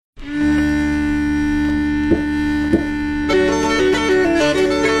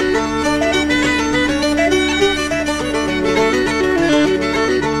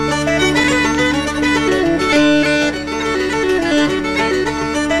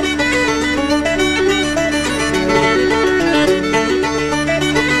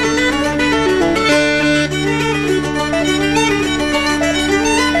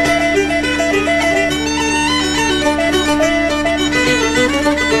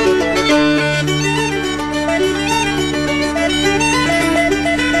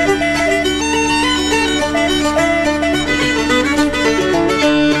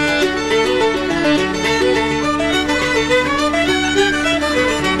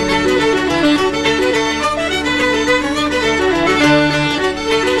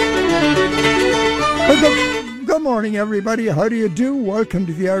morning, everybody. How do you do? Welcome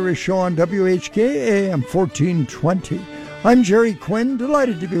to the Irish Show on WHK AM 1420. I'm Jerry Quinn,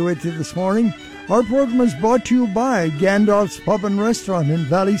 delighted to be with you this morning. Our program is brought to you by Gandalf's Pub and Restaurant in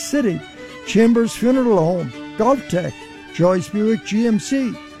Valley City, Chambers Funeral Home, Golf Tech, Joyce Buick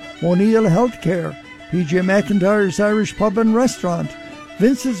GMC, O'Neill Healthcare, PJ McIntyre's Irish Pub and Restaurant,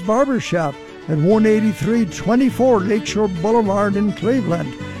 Vince's Barbershop at 18324 Lakeshore Boulevard in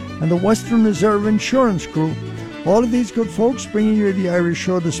Cleveland, and the Western Reserve Insurance Group. All of these good folks bringing you the Irish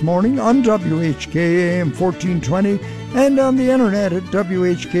Show this morning on WHK AM 1420 and on the internet at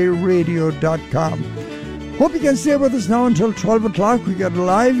WHKradio.com. Hope you can stay with us now until 12 o'clock. We got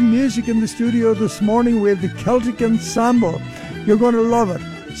live music in the studio this morning. We have the Celtic Ensemble. You're going to love it.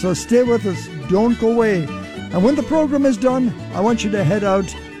 So stay with us. Don't go away. And when the program is done, I want you to head out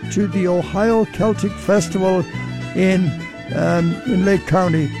to the Ohio Celtic Festival in Lake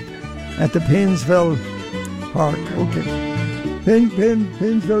County at the Painesville Park. Okay.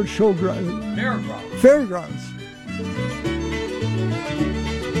 Painesville Fairgrounds.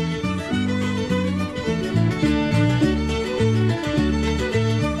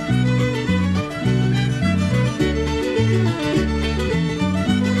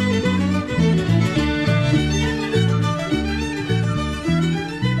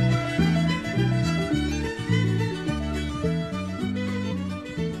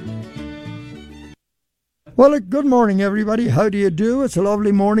 Well, good morning, everybody. How do you do? It's a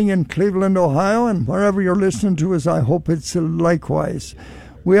lovely morning in Cleveland, Ohio, and wherever you're listening to us, I hope it's likewise.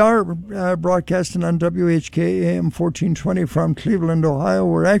 We are broadcasting on WHK AM 1420 from Cleveland, Ohio.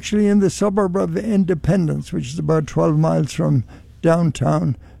 We're actually in the suburb of Independence, which is about 12 miles from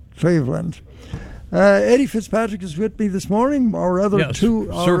downtown Cleveland. Eddie Fitzpatrick is with me this morning.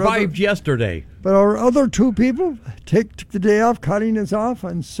 Survived yesterday. But our other two people took the day off. Colleen is off,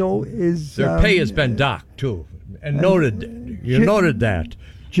 and so is... Their pay has been docked, too. And noted. You noted that.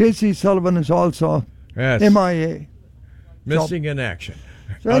 J.C. Sullivan is also MIA. Missing in action.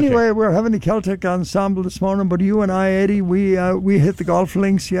 So anyway, we're having the Celtic Ensemble this morning, but you and I, Eddie, we hit the golf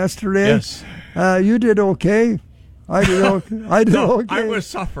links yesterday. Yes. You did okay. I did okay. I was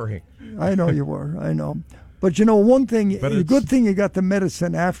suffering. I know you were. I know. But you know, one thing, a good thing you got the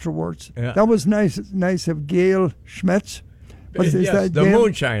medicine afterwards. Yeah. That was nice of Gail Schmetz. The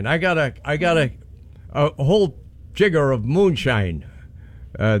moonshine. I got a whole jigger of moonshine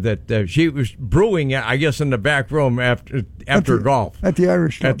that she was brewing, I guess, in the back room after golf. At the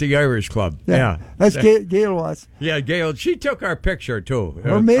Irish Club. At the Irish Club, yeah. That's Gail was. Yeah, Gail. She took our picture, too.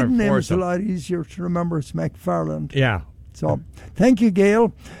 Her maiden name is a lot easier to remember. It's McFarland. Yeah. So, thank you,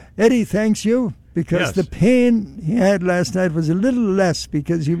 Gail. Eddie, thanks you, because the pain he had last night was a little less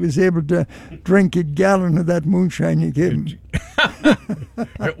because he was able to drink a gallon of that moonshine you gave him.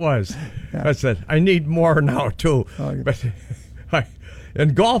 It was. Yeah. I said, I need more now, too. Oh, yeah.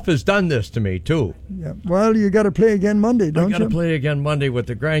 And golf has done this to me, too. Yeah. Well, you got to play again Monday, don't you? I got to play again Monday with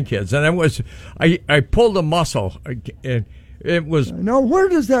the grandkids. And I pulled a muscle. And it was... Now, where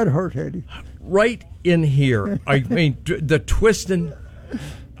does that hurt, Eddie? Right in here. I mean, the twisting...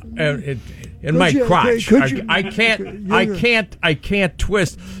 in my crotch. I can't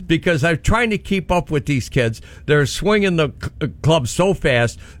twist because I'm trying to keep up with these kids. They're swinging the club so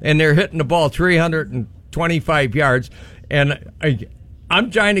fast and they're hitting the ball 325 yards, and I'm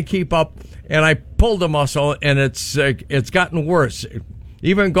trying to keep up, and I pulled a muscle, and it's gotten worse.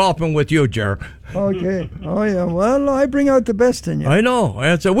 Even golfing with you, Jer. Okay. Oh, yeah. Well, I bring out the best in you. I know.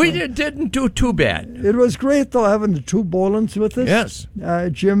 And so we didn't do too bad. It was great, though, having the two Bolins with us. Yes.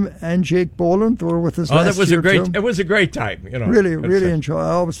 Jim and Jake Boland were with us last year, too. It was a great time. You know. Really enjoy.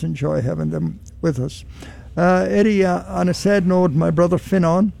 I always enjoy having them with us. Eddie, on a sad note, my brother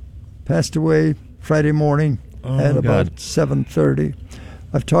Finan passed away Friday morning at about 7:30.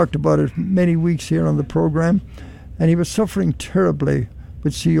 I've talked about it many weeks here on the program, and he was suffering terribly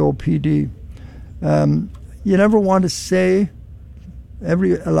with COPD. You never want to say, a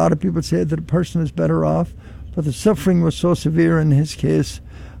lot of people say that a person is better off, but the suffering was so severe in his case,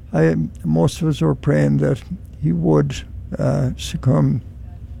 most of us were praying that he would succumb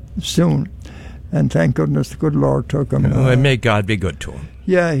soon. And thank goodness the good Lord took him. And may God be good to him.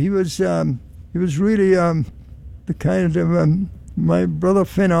 Yeah, he was really the kind of... my brother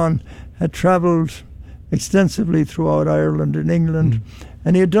Finan had travelled extensively throughout Ireland and England,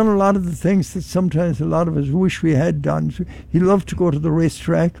 and he had done a lot of the things that sometimes a lot of us wish we had done. He loved to go to the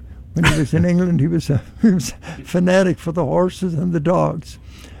racetrack. When he was in England, he was a fanatic for the horses and the dogs.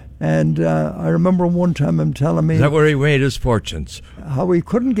 And I remember one time him telling me... Is that where he made his fortunes? How he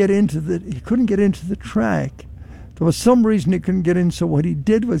couldn't get into the track. There was some reason he couldn't get in, so what he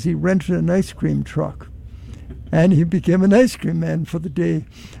did was he rented an ice cream truck. and he became an ice cream man for the day.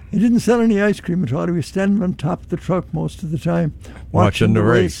 He didn't sell any ice cream at all. He was standing on top of the truck most of the time, watching the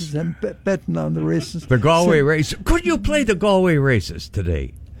races and betting on the races. The Galway races. Could you play the Galway races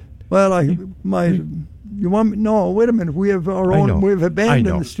today? Well, you want me? No, wait a minute. We have our own. We have a band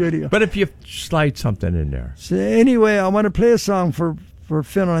in the studio. But if you slide something in there. So anyway, I want to play a song for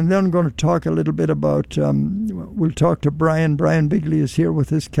Fionnán, and then I'm going to talk a little bit about. We'll talk to Brian. Brian Bigley is here with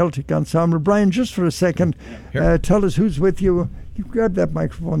his Celtic ensemble. Brian, just for a second, tell us who's with you. You grab that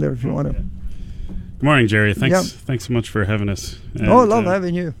microphone there if you want to. Good morning, Jerry. Thanks so much for having us. And, I love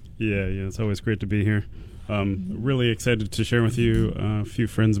having you. Yeah, it's always great to be here. Really excited to share with you a few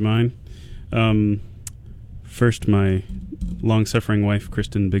friends of mine. First, my long-suffering wife,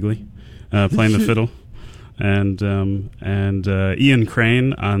 Kristen Bigley, playing the fiddle, and Ian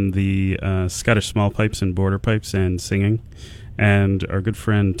Crane on the Scottish small pipes and border pipes and singing, and our good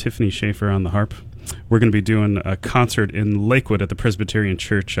friend Tiffany Schaefer on the harp. We're going to be doing a concert in Lakewood at the Presbyterian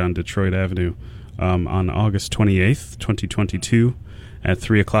Church on Detroit Avenue on August 28th, 2022 at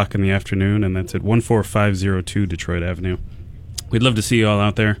 3 o'clock in the afternoon, and that's at 14502 Detroit Avenue. We'd love to see you all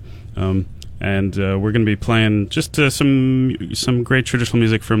out there. And we're going to be playing just some great traditional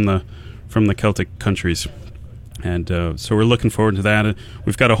music from the Celtic countries. And so we're looking forward to that.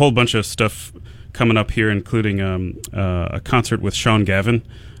 We've got a whole bunch of stuff coming up here, including a concert with Sean Gavin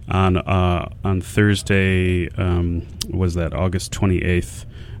on Thursday, was that August 28th.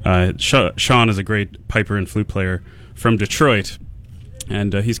 Sean is a great piper and flute player from Detroit,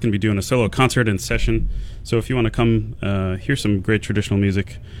 and he's going to be doing a solo concert and session. So if you want to come hear some great traditional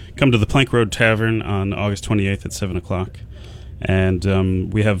music, come to the Plank Road Tavern on August 28th at 7 o'clock.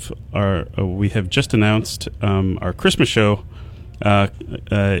 And we have just announced our Christmas show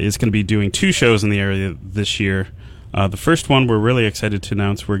is going to be doing 2 shows in the area this year. The first one we're really excited to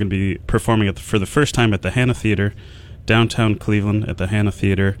announce, we're going to be performing for the first time at the Hannah Theatre, downtown Cleveland at the Hannah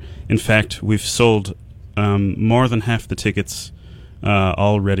Theatre. In fact, we've sold more than half the tickets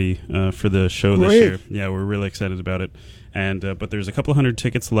already for the show this year. Yeah, we're really excited about it. And but there's a couple hundred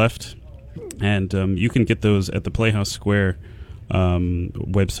tickets left, and you can get those at the Playhouse Square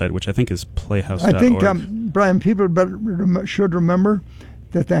website, which I think is playhouse.org. I think, Brian, people should remember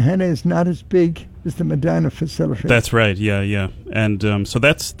that the Hannah is not as big as the Medina facility. That's right, yeah. And so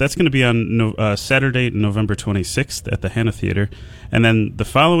that's going to be on Saturday, November 26th at the Hannah Theatre. And then the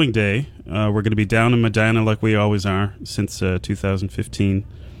following day, we're going to be down in Medina like we always are since 2015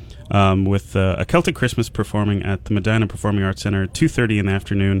 with a Celtic Christmas performing at the Medina Performing Arts Center at 2:30 in the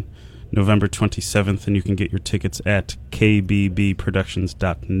afternoon, November 27th. And you can get your tickets at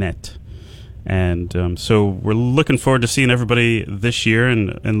kbbproductions.net. And so we're looking forward to seeing everybody this year,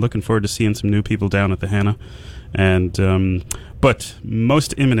 and looking forward to seeing some new people down at the Hannah. And but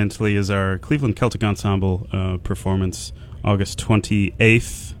most imminently is our Cleveland Celtic Ensemble performance, August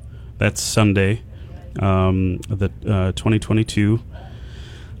 28th. That's Sunday, 2022,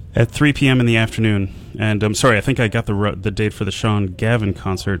 at 3 p.m. in the afternoon. And I'm sorry, I think I got the date for the Sean Gavin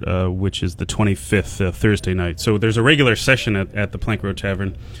concert, which is the 25th, Thursday night. So there's a regular session at the Plank Road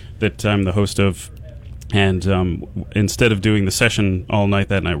Tavern that I'm the host of. And instead of doing the session all night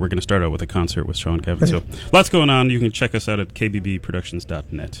that night, we're going to start out with a concert with Sean Gavin. So lots going on. You can check us out at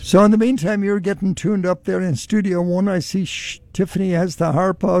kbbproductions.net. So in the meantime, you're getting tuned up there in Studio 1. I see Tiffany has the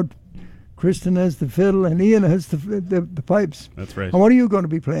harp out, Kristen has the fiddle, and Ian has the pipes. That's right. And what are you going to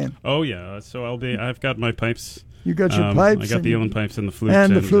be playing? Oh yeah, so I've got my pipes. You got your pipes. I got the uilleann pipes and the flute.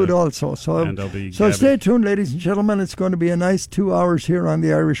 And the flute also. So, and I'll be stay tuned, ladies and gentlemen. It's going to be a nice 2 hours here on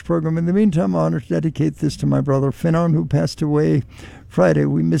the Irish program. In the meantime, I want to dedicate this to my brother Fionnán, who passed away Friday.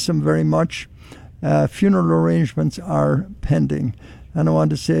 We miss him very much. Funeral arrangements are pending. And I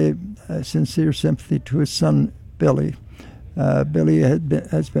want to say sincere sympathy to his son, Billy. Billy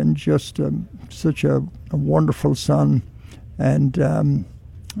has been just such a wonderful son. And,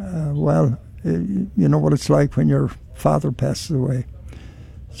 you know what it's like when your father passes away.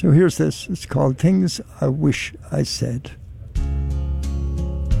 So here's this. It's called Things I Wish I Said.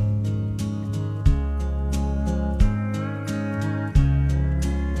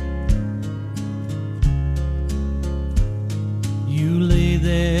 You lay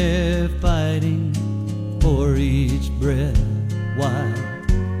there fighting for each breath while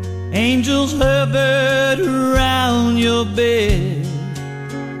angels hovered around your bed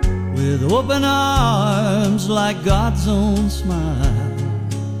with open arms like God's own smile.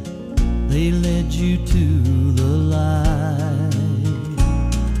 They led you to the light.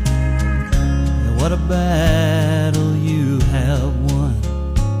 And what a battle you have won.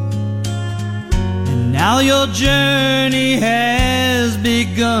 And now your journey has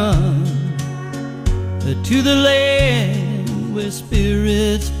begun to to the land where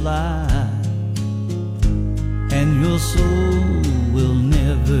spirits fly, and your soul will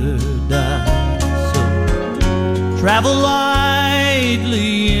never die. So travel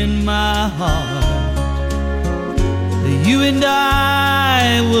lightly in my heart, you and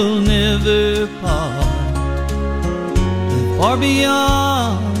I will never part. And far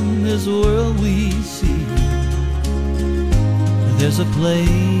beyond this world we see, there's a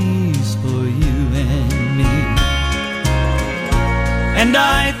place for you and me. And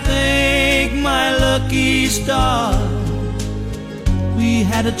I thank my lucky star, we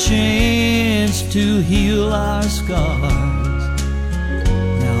had a chance to heal our scars.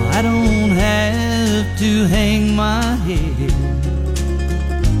 Now I don't have to hang my head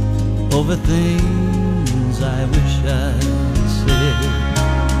over things I wish I'd said.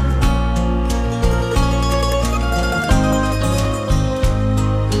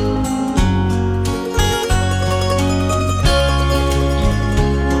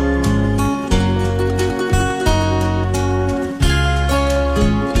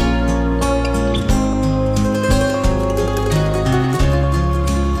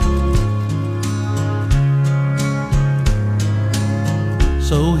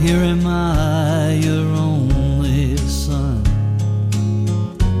 So here am I, your only son,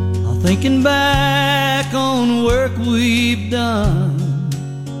 all thinking back on work we've done.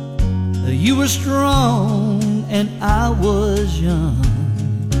 You were strong and I was young.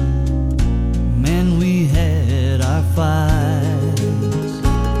 Man, we had our fights,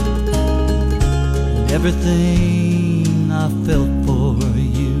 and everything I felt for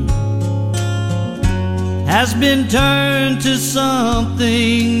you has been turned to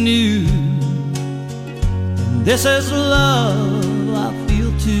something new. And this is love I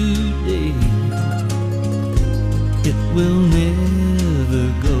feel today. It will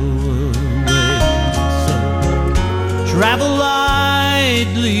never go away. So travel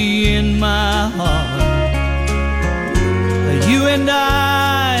lightly in my heart, you and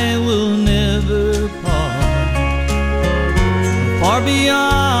I will never part. Far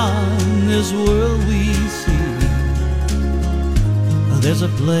beyond this world we there's a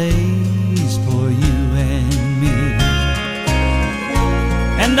place for you and me.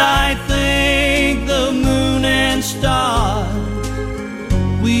 And I thank the moon and stars,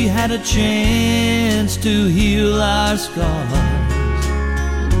 we had a chance to heal our scars.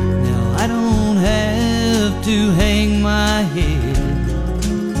 Now I don't have to hang my head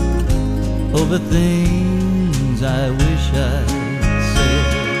over things I wish I'd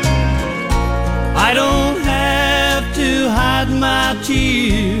said. I don't have to hide my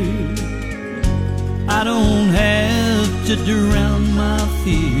tears, I don't have to drown my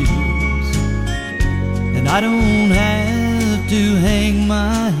fears, and I don't have to hang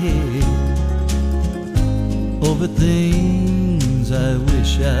my head over things I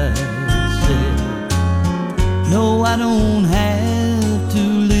wish I said. No, I don't have to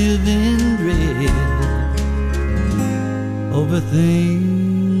live in dread over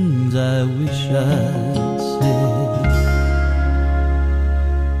things I wish I said.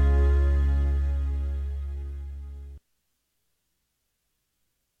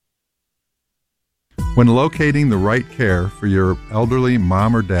 When locating the right care for your elderly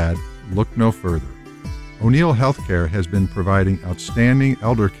mom or dad, look no further. O'Neill Healthcare has been providing outstanding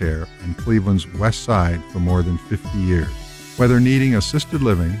elder care on Cleveland's West Side for more than 50 years. Whether needing assisted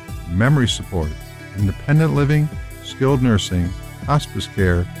living, memory support, independent living, skilled nursing, hospice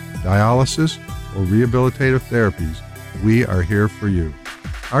care, dialysis, or rehabilitative therapies, we are here for you.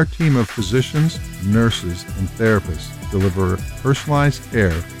 Our team of physicians, nurses, and therapists deliver personalized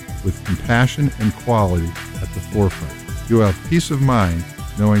care with compassion and quality at the forefront. You have peace of mind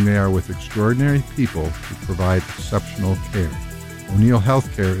knowing they are with extraordinary people who provide exceptional care. O'Neill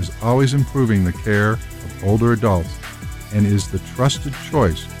Healthcare is always improving the care of older adults and is the trusted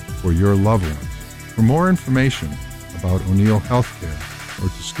choice for your loved ones. For more information about O'Neill Healthcare or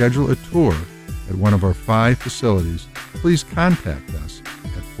to schedule a tour at one of our 5 facilities, please contact us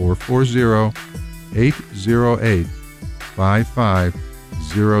at 440-808-5500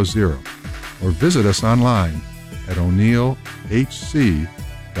 or visit us online at o'neillhc.com.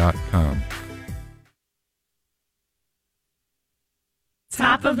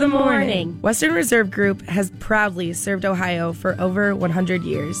 Top of the morning. Western Reserve Group has proudly served Ohio for over 100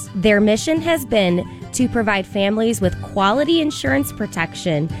 years. Their mission has been to provide families with quality insurance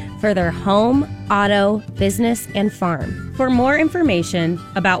protection for their home, auto, business, and farm. For more information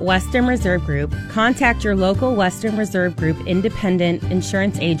about Western Reserve Group, contact your local Western Reserve Group independent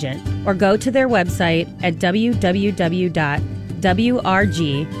insurance agent or go to their website at www.wrg-ins.com.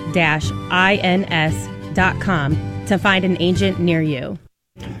 clevelandmayoassociety.com to find an agent near you.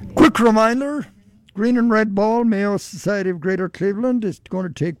 Quick reminder, Green and Red Ball, Mayo Society of Greater Cleveland, is going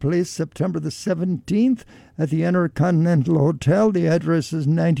to take place September the 17th at the Intercontinental Hotel. The address is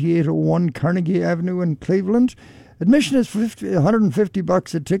 9801 Carnegie Avenue in Cleveland. Admission is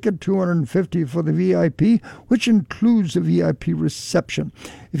 $150 a ticket, $250 for the VIP, which includes a VIP reception.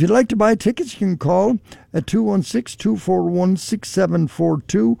 If you'd like to buy tickets, you can call at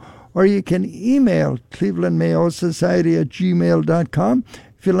 216-241-6742, or you can email clevelandmayosociety@gmail.com.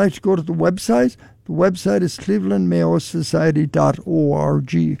 If you'd like to go to the website is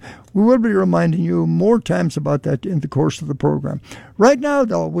clevelandmayosociety.org. We will be reminding you more times about that in the course of the program. Right now,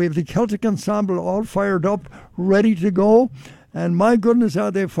 though, we have the Celtic Ensemble all fired up, ready to go, and my goodness,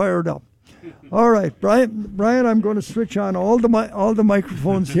 are they fired up. All right, Brian, I'm going to switch on all the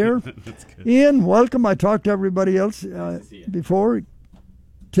microphones here. Ian, welcome. I talked to everybody else before.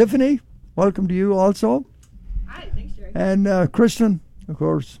 Tiffany, welcome to you also. Hi, thanks, Jerry. And Kristen, of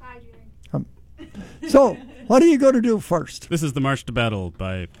course. Hi, Jerry. So, what are you going to do first? This is the March to Battle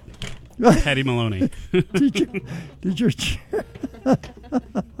by Patty Maloney. Did you?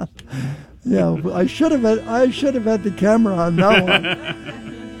 Yeah, I should have had the camera on that one.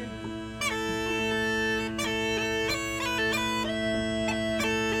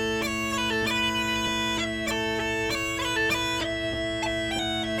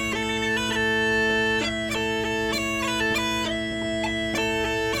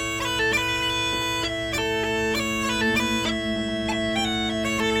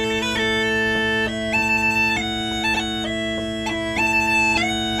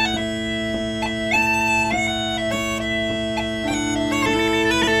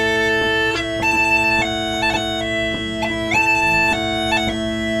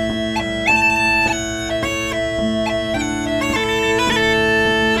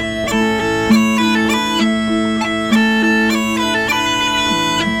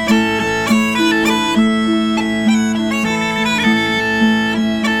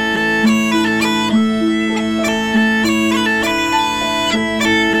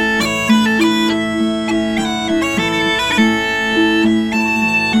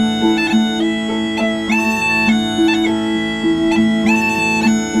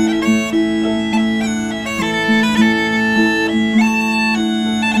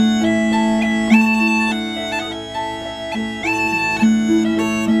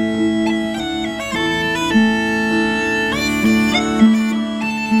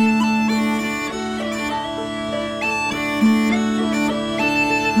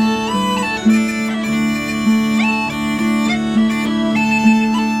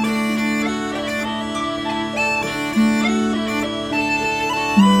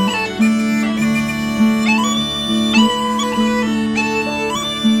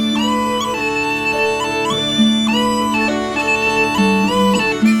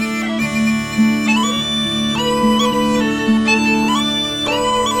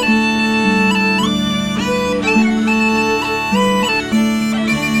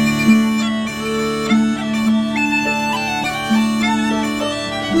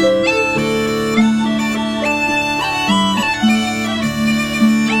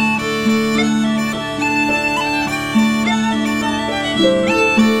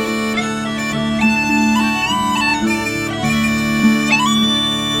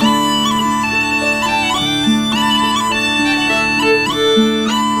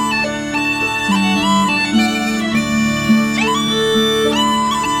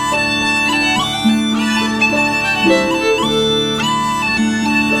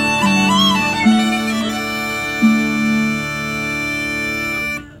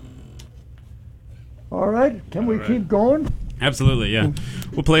 Can we keep going? Absolutely, yeah.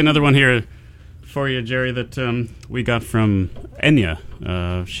 We'll play another one here for you, Jerry, that we got from Enya.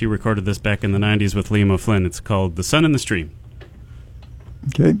 She recorded this back in the 90s with Liam O'Flynn. It's called The Sun in the Stream.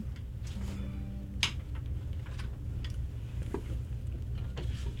 Okay.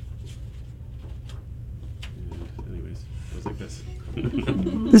 Anyways, it goes like this.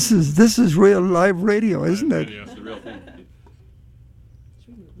 This is real live radio, isn't it? It's the real thing.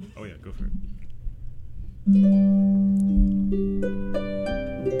 Oh yeah, go for it.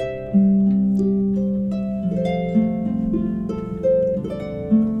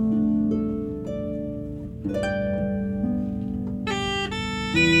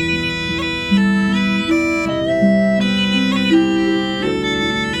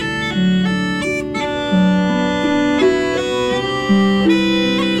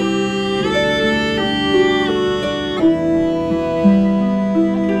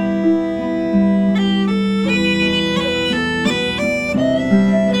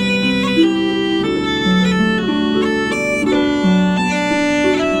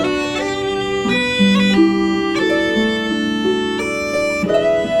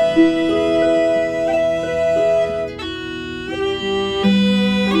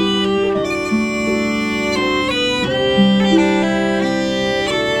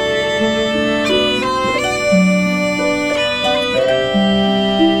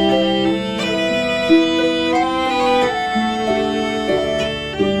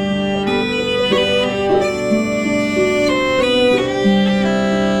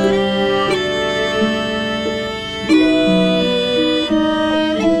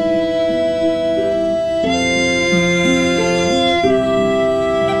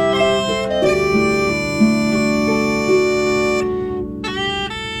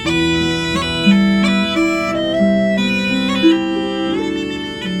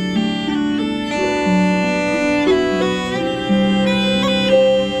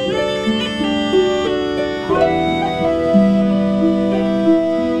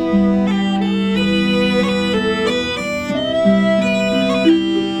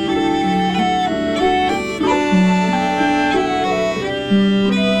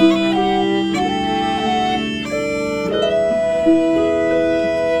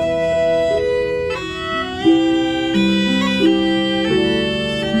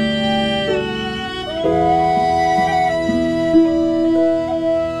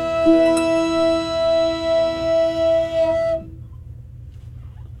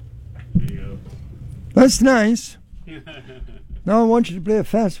 That's nice. Now I want you to play a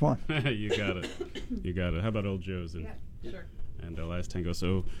fast one. You got it. You got it. How about Old Joe's and Last Tango?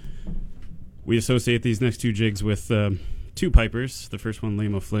 So we associate these next two jigs with two pipers. The first one,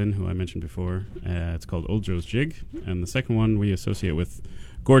 Liam O'Flynn, who I mentioned before. It's called Old Joe's Jig. And the second one we associate with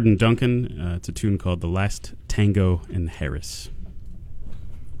Gordon Duncan. It's a tune called The Last Tango in Harris.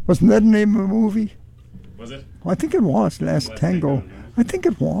 Wasn't that the name of a movie? Was it? I think it was, Last Tango. I think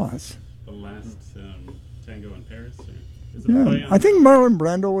it was. The Last Tango in Paris? Yeah, I think Marlon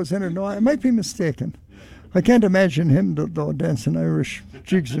Brando was in it. No, I might be mistaken. I can't imagine him, though, dancing Irish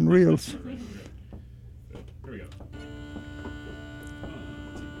jigs and reels. Here we go.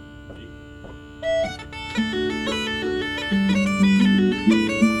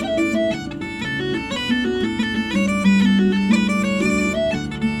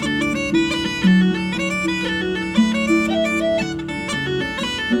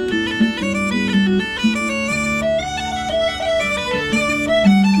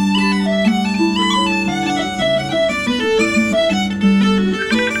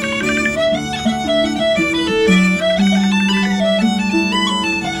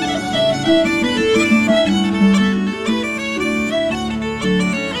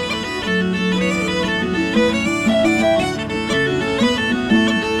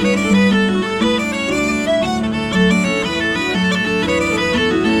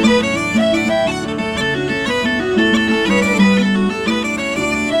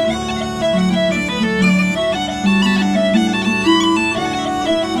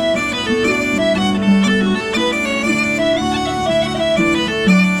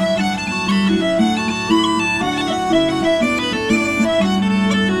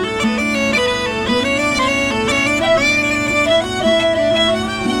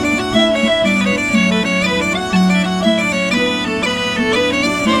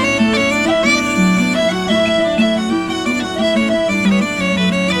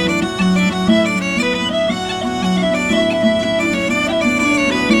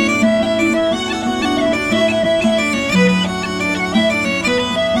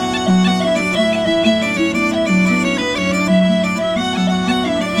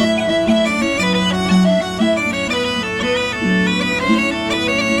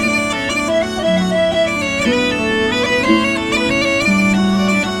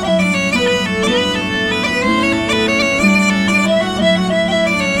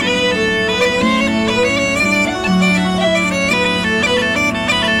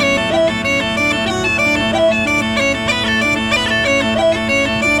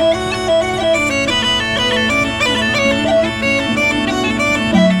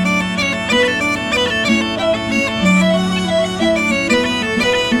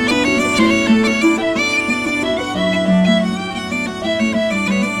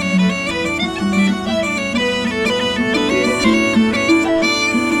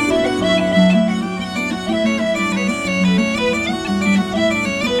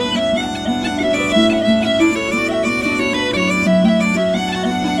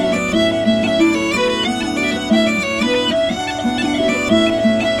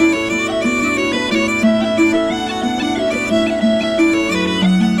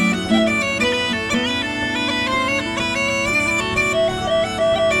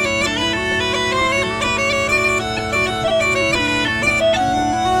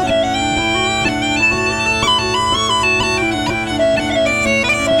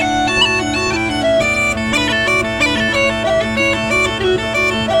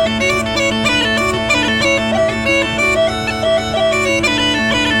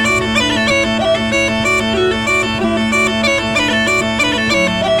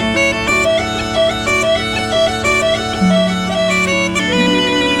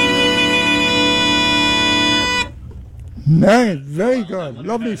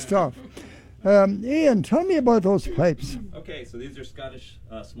 lovely stuff. Ian, tell me about those pipes. Okay, so these are Scottish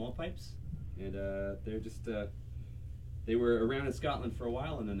small pipes, and they're just they were around in Scotland for a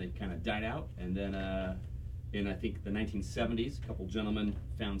while, and then they kind of died out, and then in I think the 1970s, a couple gentlemen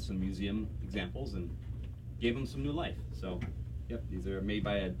found some museum examples and gave them some new life. So, yep, these are made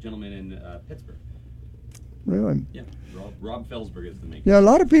by a gentleman in Pittsburgh. Really? Yeah, Rob Felsberg is the maker. Yeah, a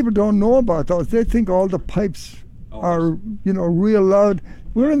lot of people don't know about those. They think all the pipes are, real loud.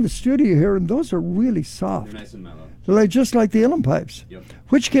 We're in the studio here, and those are really soft. They're nice and mellow. They're just like the uilleann pipes. Yep.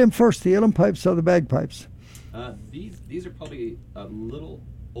 Which came first, the uilleann pipes or the bagpipes? These are probably a little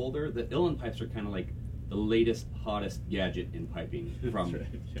older. The uilleann pipes are kind of like the latest, hottest gadget in piping from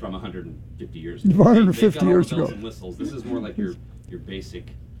 150 years ago. 150 years ago. Bells and whistles. This is more like your basic,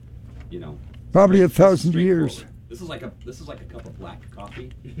 Probably 1,000 years. This is like a cup of black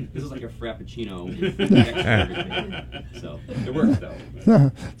coffee. This is like a frappuccino with extra everything. So it works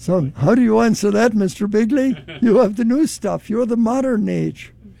though. So how do you answer that, Mr. Bigley? You have the new stuff. You're the modern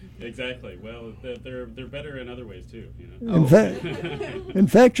age. Exactly. Well, they're better in other ways too. In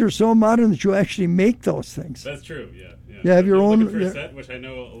fact, you're so modern that you actually make those things. That's true. Yeah. You have your own. For a set, which I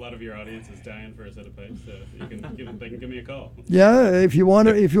know a lot of your audience is dying for a set of pipes. So they can give me a call. Yeah, if you want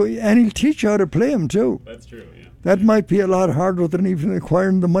to, and he'll teach you how to play them too. That's true. Yeah. That might be a lot harder than even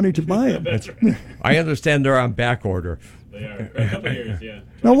acquiring the money to buy them. That's right. I understand they're on back order. They are. For a couple of years, yeah.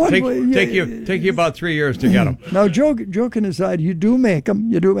 Now, take you about 3 years to get them. Now, joking aside, you do make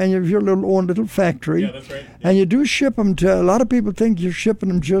them. You do, and you have your own little factory. Yeah, that's right. Yeah. And you do ship them to. A lot of people think you're shipping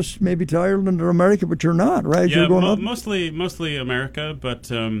them just maybe to Ireland or America, but you're not, right? Yeah, you're going mostly America,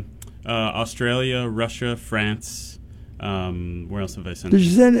 but Australia, Russia, France. Where else have I sent? Did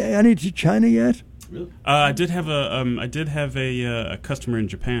you send any to China yet? Really? I did have a customer in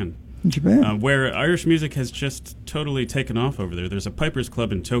Japan. In Japan? Where Irish music has just totally taken off over there. There's a Pipers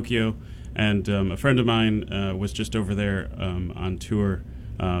Club in Tokyo, and a friend of mine was just over there on tour,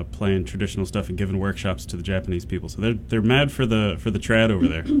 playing traditional stuff and giving workshops to the Japanese people. So they're mad for the trad over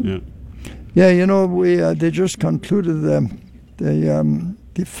there. Yeah. Yeah, we they just concluded the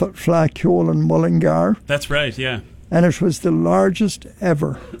Flaciol and Mullingar. That's right. Yeah. And it was the largest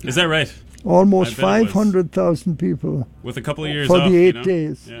ever. Is that right? Almost 500,000 people. With a couple of years for off, the 8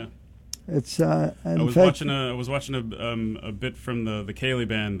 days. Yeah. It's I was watching a bit from the Cayley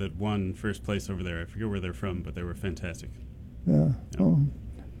band that won first place over there. I forget where they're from, but they were fantastic. Yeah. Oh,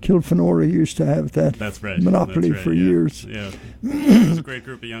 Kilfenora used to have that. That's right. Monopoly for years. Yeah. It was a great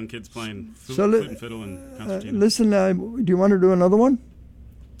group of young kids playing flute and fiddle and concertina. Listen, do you want to do another one?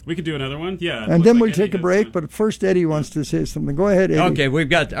 We could do another one, yeah. And then we'll take a break, but first Eddie wants to say something. Go ahead, Eddie. Okay, we've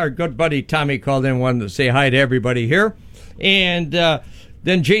got our good buddy Tommy called in, wanted to say hi to everybody here. And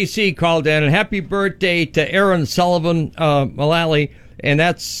then JC called in, and happy birthday to Aaron Sullivan Mullally, and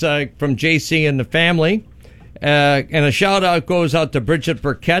that's from JC and the family. And a shout-out goes out to Bridget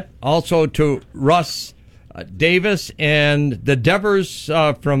Burkett, also to Russ Davis and the Devers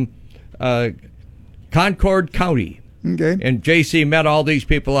from Concord County. Okay. And JC met all these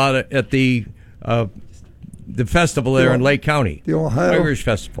people out at the festival there in Lake County. The Ohio Irish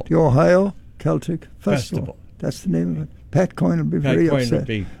Festival. The Ohio Celtic Festival. That's the name of it. Pat Coyne will be very upset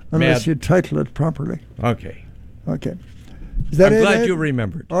unless you title it properly. Okay. Okay. Is that I'm glad Ed? you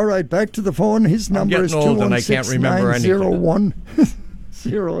remembered. All right, back to the phone. His number is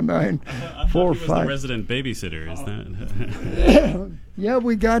 216-901-0945. I thought he was the resident babysitter. Is that? Yeah,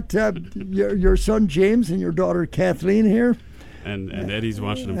 we got your son James and your daughter Kathleen here. And Eddie's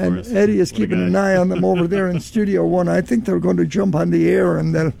watching them and for us. Eddie is keeping an eye on them over there in Studio One. I think they're going to jump on the air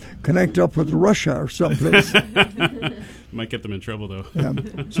and they'll connect up with Russia or someplace. Might get them in trouble, though. Yeah.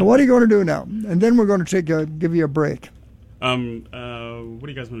 So what are you going to do now? And then we're going to give you a break. What do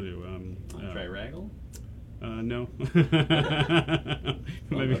you guys want to do? Try Raggle? No.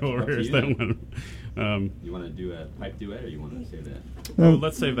 Maybe we'll rehearse that one. You want to do a pipe duet, or you want to save that?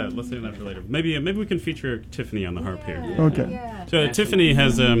 Let's save that. Let's save that for later. Maybe we can feature Tiffany on the harp here. Yeah. Okay. Yeah. So Tiffany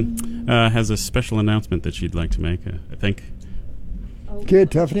has a special announcement that she'd like to make. I think. Okay,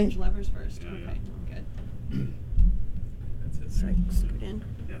 Tiffany. Change levers first. Okay, good. That's it. Scoot in.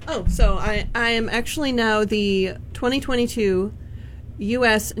 Oh, so I am actually now the 2022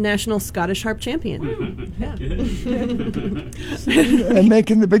 U.S. National Scottish Harp Champion. Yeah. And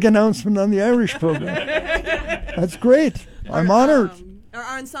making the big announcement on the Irish program. That's great. I'm honored.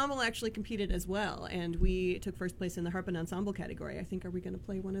 Our ensemble actually competed as well, and we took first place in the harp and ensemble category. I think, are we going to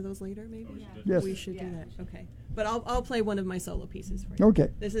play one of those later, maybe? Yes. We should do that. Okay. But I'll play one of my solo pieces for you.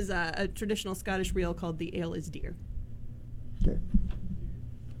 Okay. This is a traditional Scottish reel called The Ale is Dear. Okay.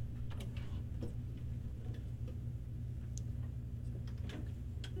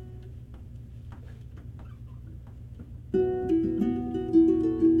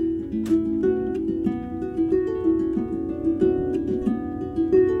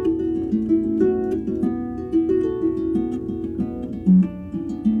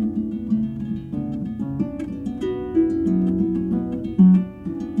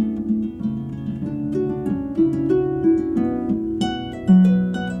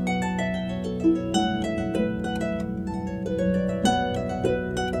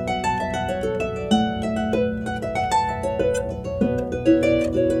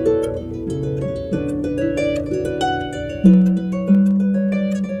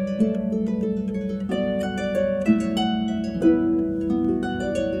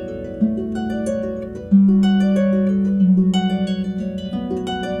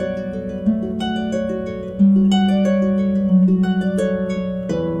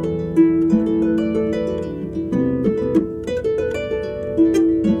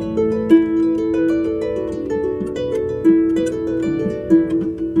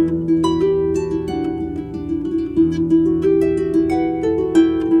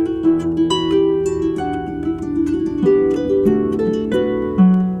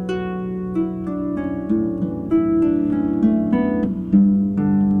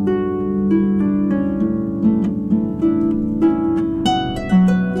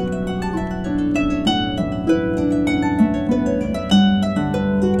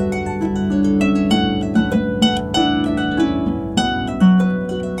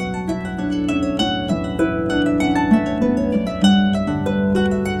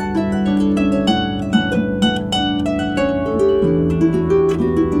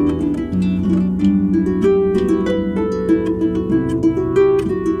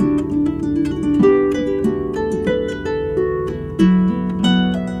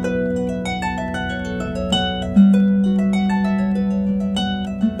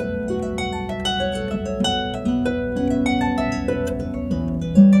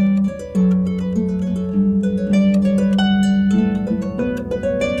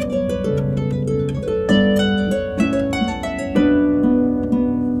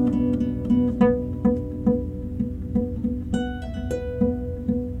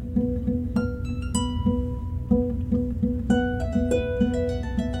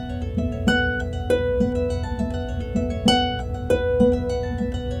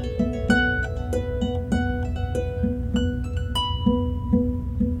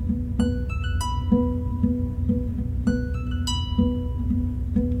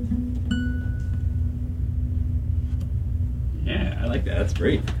 like that. That's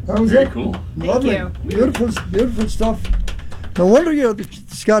great. That was Very it. cool. Lovely. you. Beautiful stuff. No wonder you're the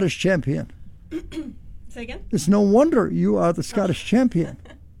Scottish champion. Say again? It's no wonder you are the Scottish champion.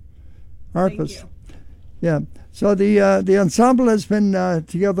 Harpers. Thank you. Yeah. So the ensemble has been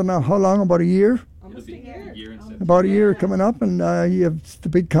together now how long? About a year? Almost a year. About a year coming up, and you have the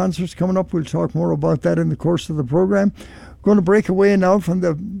big concerts coming up. We'll talk more about that in the course of the program. Going to break away now from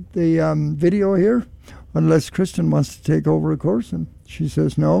the video here, unless Kristen wants to take over, of course, and she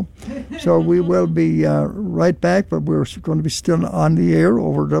says no. So we will be right back, but we're going to be still on the air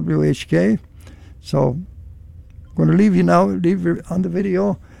over WHK. So I'm going to leave you on the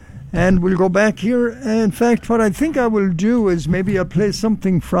video, and we'll go back here. In fact, what I think I will do is maybe I'll play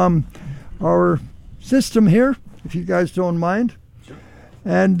something from our system here, if you guys don't mind. Sure.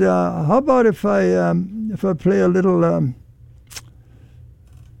 And how about if I play a little,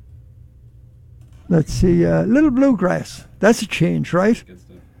 let's see, little bluegrass. That's a change, right? Good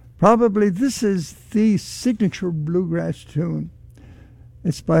stuff. Probably this is the signature bluegrass tune.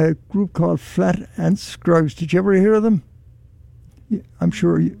 It's by a group called Flat and Scruggs. Did you ever hear of them? Yeah, I'm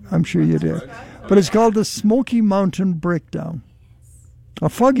sure you did. But it's called the Smoky Mountain Breakdown. A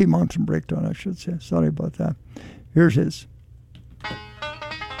Foggy Mountain Breakdown, I should say. Sorry about that. Here's his.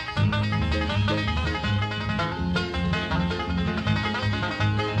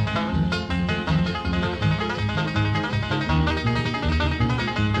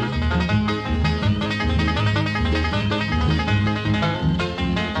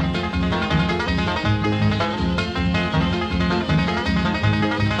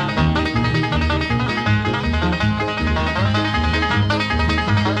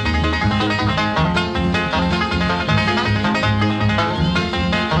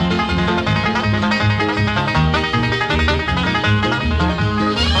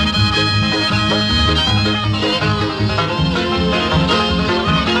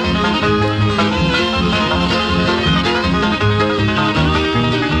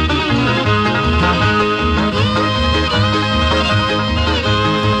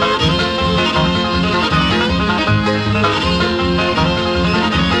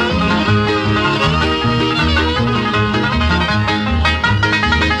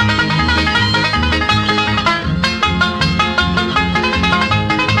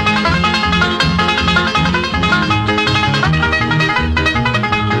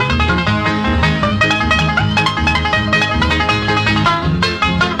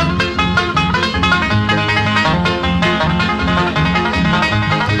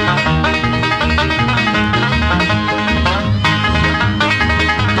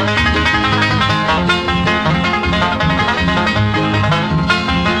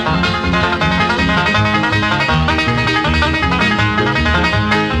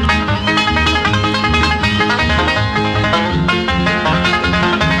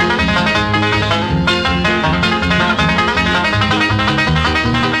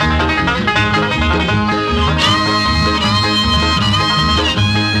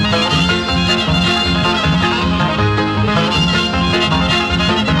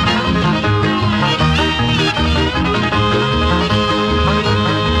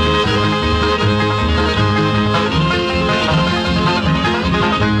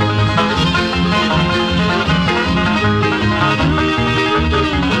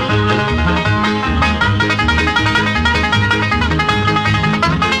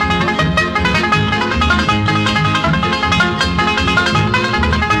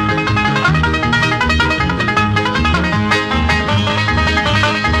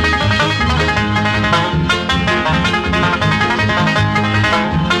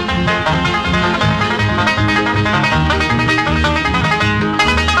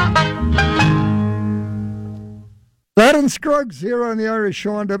 Scruggs here on the Irish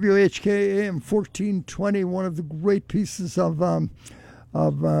Show on WHK AM 1420, one of the great pieces of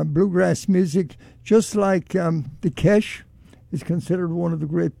bluegrass music, just like the Kesh is considered one of the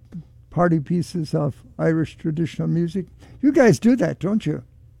great party pieces of Irish traditional music. You guys do that, don't you?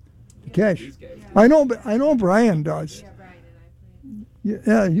 The Kesh. I know Brian does. Yeah, Brian and I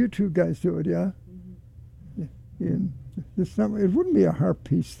play. Yeah, you two guys do it, yeah? Mm-hmm. It wouldn't be a harp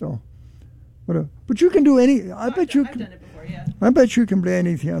piece, though. But you can do any. I've done it before, yeah. I bet you can play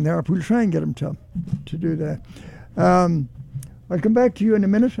anything on the harp. We'll try and get him to do that. I'll come back to you in a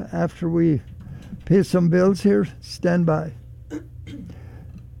minute after we pay some bills here. Stand by.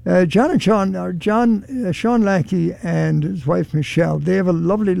 Sean Lackey and his wife Michelle, they have a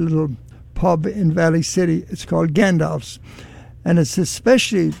lovely little pub in Valley City. It's called Gandalf's, and it's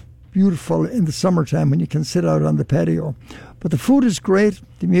especially beautiful in the summertime when you can sit out on the patio. But the food is great,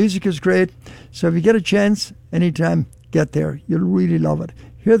 the music is great, so if you get a chance, anytime, get there. You'll really love it.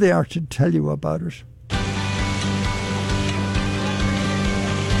 Here they are to tell you about it.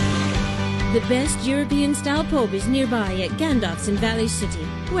 The best European-style pub is nearby at Gandalf's in Valley City.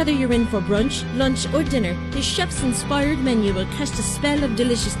 Whether you're in for brunch, lunch or dinner, the chef's inspired menu will cast a spell of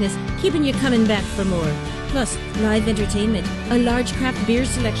deliciousness, keeping you coming back for more. Plus, live entertainment, a large craft beer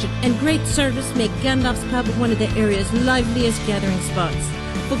selection and great service make Gandalf's pub one of the area's liveliest gathering spots.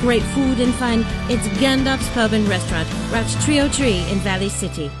 For great food and fun, it's Gandalf's Pub and Restaurant, Route 303 in Valley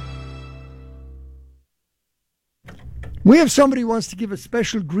City. We have somebody who wants to give a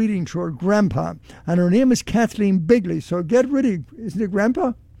special greeting to her grandpa, and her name is Kathleen Bigley. So get ready. Isn't it,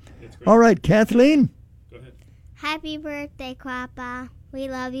 Grandpa? All right, Kathleen. Go ahead. Happy birthday, Grandpa. We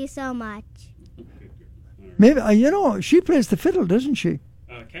love you so much. Maybe, she plays the fiddle, doesn't she?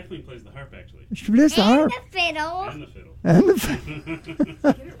 Kathleen plays the harp, actually. She plays the harp. And the fiddle.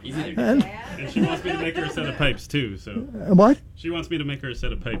 And she wants me to make her a set of pipes, too. So what? She wants me to make her a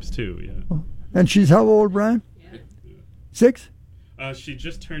set of pipes, too, yeah. Oh. And she's how old, Brian? 6? She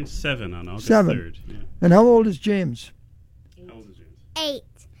just turned 7 on August 3rd. Yeah. And how old is James? How old is James? 8.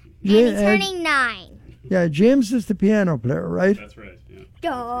 And he's turning 9. Yeah, James is the piano player, right? That's right, yeah.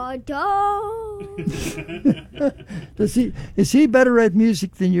 Is he better at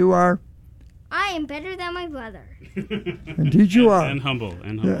music than you are? I am better than my brother. Indeed you are. And humble.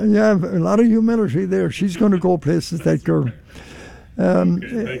 Yeah, a lot of humility there. She's going to go places, that girl.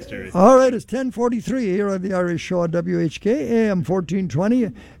 Okay, thanks, Jerry. All right, it's 10:43 here on the Irish Show on WHK, AM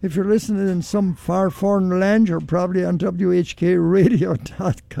 1420. If you're listening in some far foreign land, you're probably on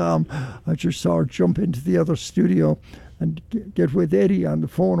WHKradio.com. I just saw her jump into the other studio and get with Eddie on the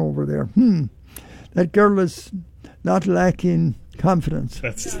phone over there. That girl is not lacking confidence.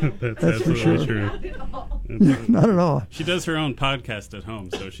 That's for sure. True. Not at all. She does her own podcast at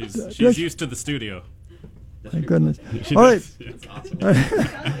home, so she's used to the studio. Thank goodness. She all does. Right. That's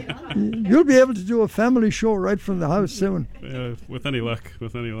awesome. You'll be able to do a family show right from the house soon. With any luck. Yeah.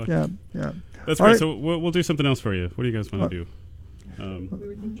 That's all great. Right. So we'll do something else for you. What do you guys want to do?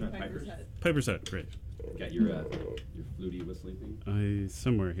 Piper set, great. Got your fluty whistling thing?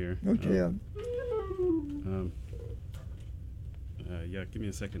 Somewhere here. Okay. Yeah, give me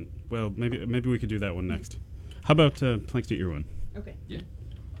a second. Well, maybe we could do that one next. How about Planks to Ear one? Okay. Yeah.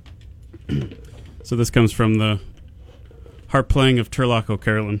 So this comes from the harp playing of Turlough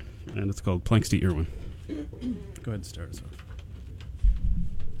O'Carolan, and it's called Planks to Ear one. Go ahead and start us off.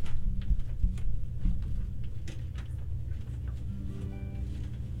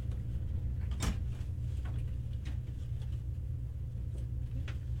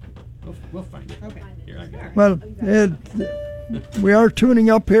 We'll find it. Okay. Here, I got it. Well, Ed, we are tuning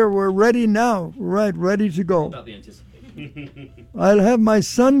up here. We're ready now. Right, ready to go. About the anticipation. I'll have my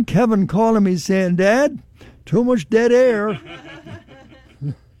son Kevin calling me saying, Dad, too much dead air.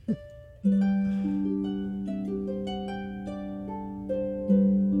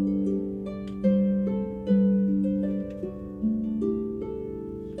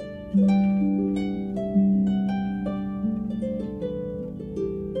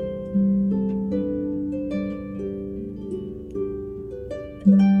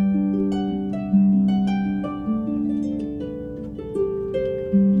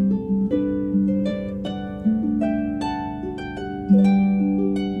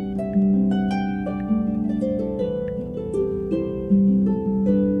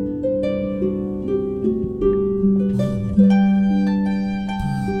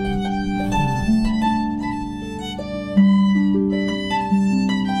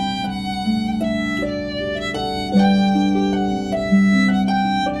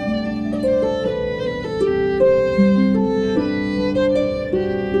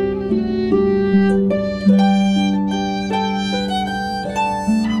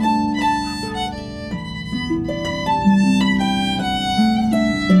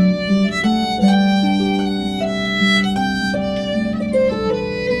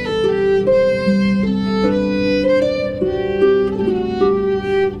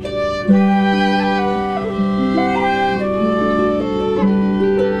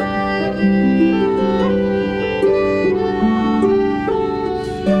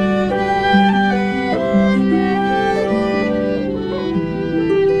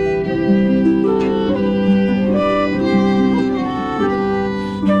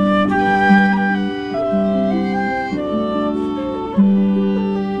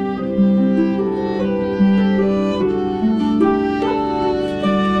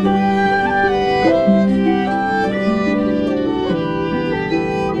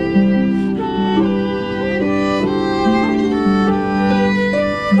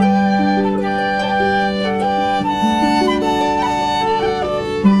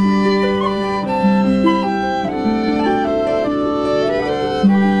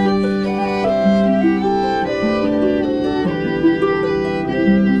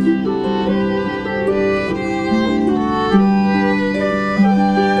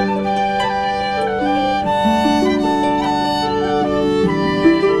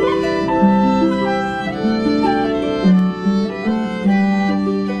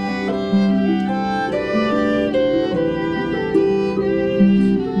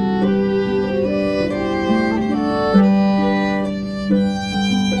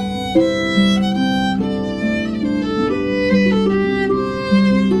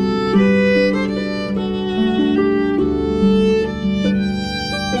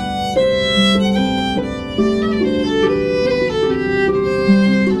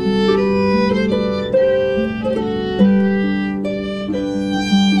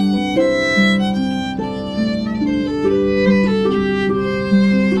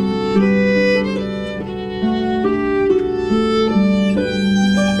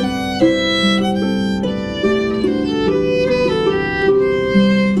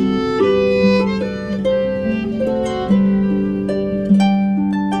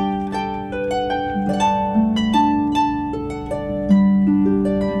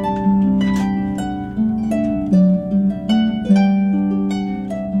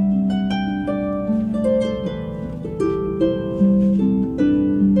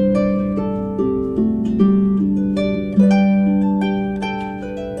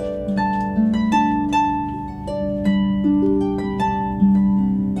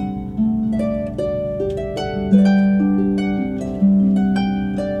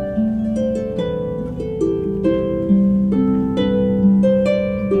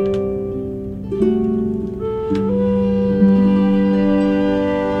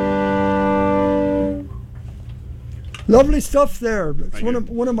 Lovely stuff there. It's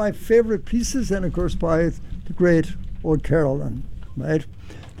one of my favorite pieces, and of course by the great O'Carolan, right?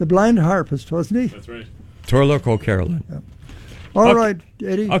 The blind harpist, wasn't he? That's right. Torlock O'Carolan. Yeah. All right,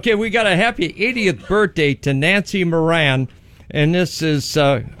 Eddie. Okay, we got a happy 80th birthday to Nancy Moran, and this is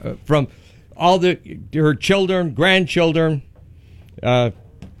from all her children, grandchildren.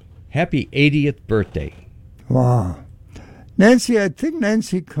 Happy 80th birthday. Wow. Nancy, I think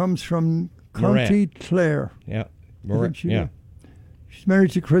Nancy comes from County Clare. Yeah. Yeah. She's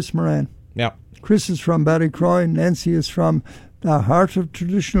married to Chris Moran. Yeah. Chris is from Ballycroy. Nancy is from the heart of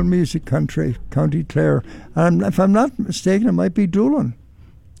traditional music country, County Clare. And if I'm not mistaken, it might be Doolin.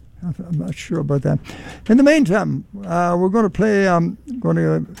 I'm not sure about that. In the meantime, we're going to play. I'm going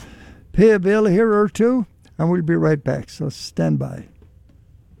to pay a bill here or two, and we'll be right back. So stand by.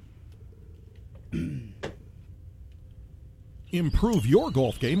 Improve your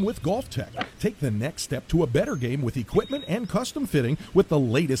golf game with GolfTech. Take the next step to a better game with equipment and custom fitting with the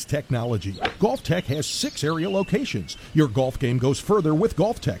latest technology. GolfTech has 6 area locations. Your golf game goes further with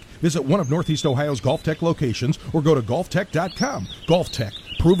GolfTech. Visit one of Northeast Ohio's GolfTech locations or go to golftech.com. GolfTech,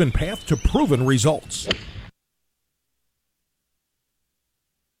 proven path to proven results.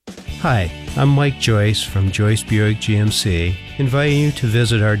 Hi, I'm Mike Joyce from Joyce Buick GMC, inviting you to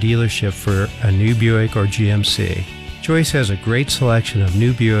visit our dealership for a new Buick or GMC. Joyce has a great selection of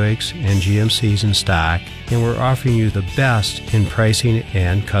new Buicks and GMCs in stock, and we're offering you the best in pricing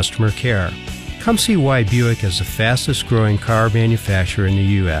and customer care. Come see why Buick is the fastest growing car manufacturer in the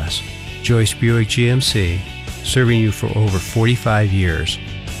U.S. Joyce Buick GMC, serving you for over 45 years.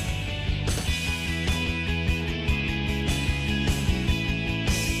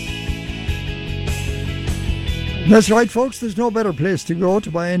 That's right, folks. There's no better place to go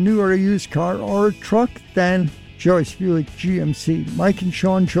to buy a new or a used car or a truck than Joyce Buick GMC. Mike and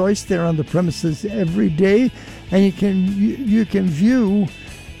Sean Joyce, they're on the premises every day, and you can view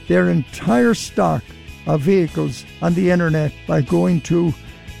their entire stock of vehicles on the internet by going to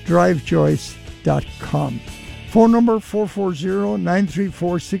drivejoyce.com. Phone number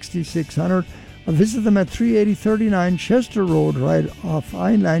 440-934-6600. Or visit them at 38039 Chester Road, right off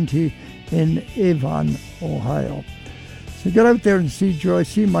I-90 in Avon, Ohio. So get out there and see Joyce,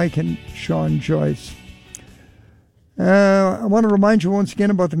 see Mike and Sean Joyce. I want to remind you once again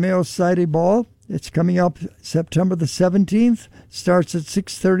about the Mayo Society Ball. It's coming up September the 17th. Starts at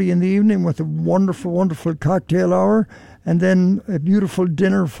 6:30 in the evening with a wonderful, wonderful cocktail hour, and then a beautiful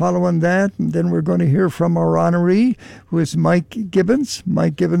dinner following that. And then we're going to hear from our honoree, who is Mike Gibbons.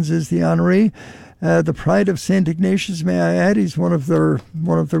 Mike Gibbons is the honoree. The pride of St. Ignatius, may I add. He's one of their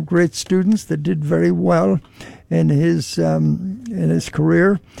great students that did very well in his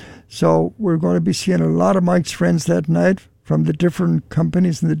career. So we're going to be seeing a lot of Mike's friends that night from the different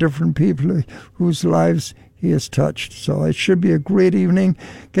companies and the different people whose lives he has touched. So it should be a great evening.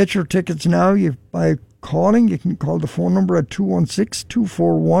 Get your tickets now by calling. You can call the phone number at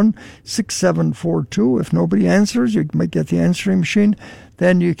 216-241-6742. If nobody answers, you might get the answering machine.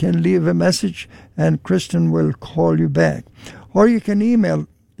 Then you can leave a message and Kristen will call you back. Or you can email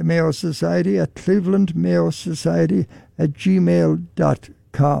the Mayo Society at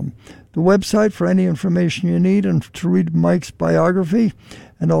clevelandmayosociety@gmail.com. The website for any information you need and to read Mike's biography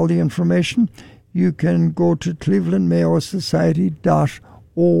and all the information, you can go to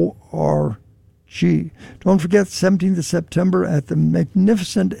clevelandmayosociety.org. Don't forget 17th of September at the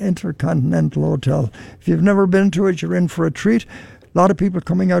magnificent Intercontinental Hotel. If you've never been to it, you're in for a treat. A lot of people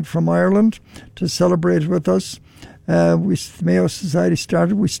coming out from Ireland to celebrate with us. The Mayo Society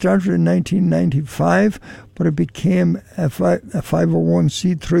started in 1995, but it became a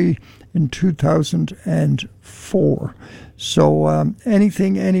 501c3 in 2004. So any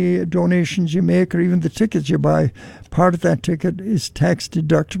donations you make or even the tickets you buy, part of that ticket is tax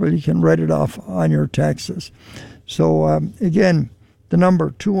deductible. You can write it off on your taxes. So again, the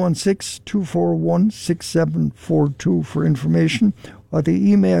number 216-241-6742 for information, or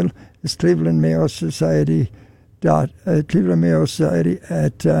the email is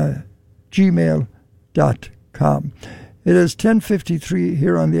clevelandmayosociety@gmail.com. It is 10:53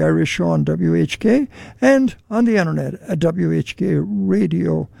 here on the Irish Show on WHK and on the internet at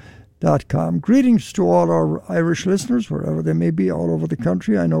WHKradio.com. Greetings to all our Irish listeners, wherever they may be, all over the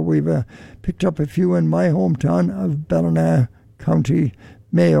country. I know we've picked up a few in my hometown of Ballina, County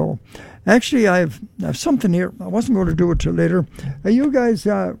Mayo. Actually, I have something here. I wasn't going to do it till later. Are you guys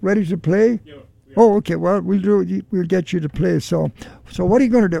ready to play? Yeah. Oh, okay. Well, we'll get you to play. So what are you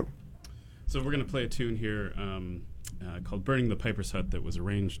going to do? So we're going to play a tune here called "Burning the Piper's Hut" that was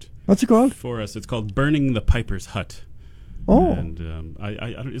arranged. What's it called? For us, it's called "Burning the Piper's Hut." Oh. And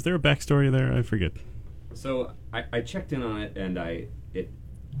is there a backstory there? I forget. So I checked in on it, and I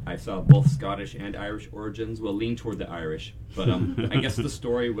saw both Scottish and Irish origins. Well, lean toward the Irish, but I guess the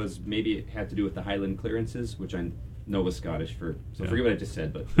story was maybe it had to do with the Highland clearances, which I know was Scottish. Forget what I just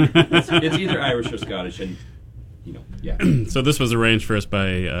said, but it's either Irish or Scottish, and yeah. So this was arranged for us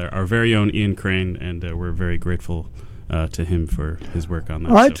by our very own Ian Crane, and we're very grateful to him for his work on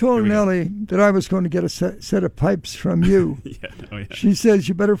that. I told Nellie that I was going to get a set of pipes from you. Yeah. She says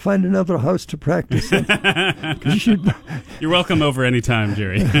you better find another house to practice in. You're welcome over anytime,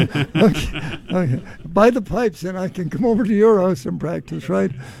 Jerry. Okay. Buy the pipes and I can come over to your house and practice,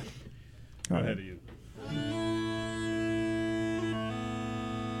 right? Go ahead, Ian.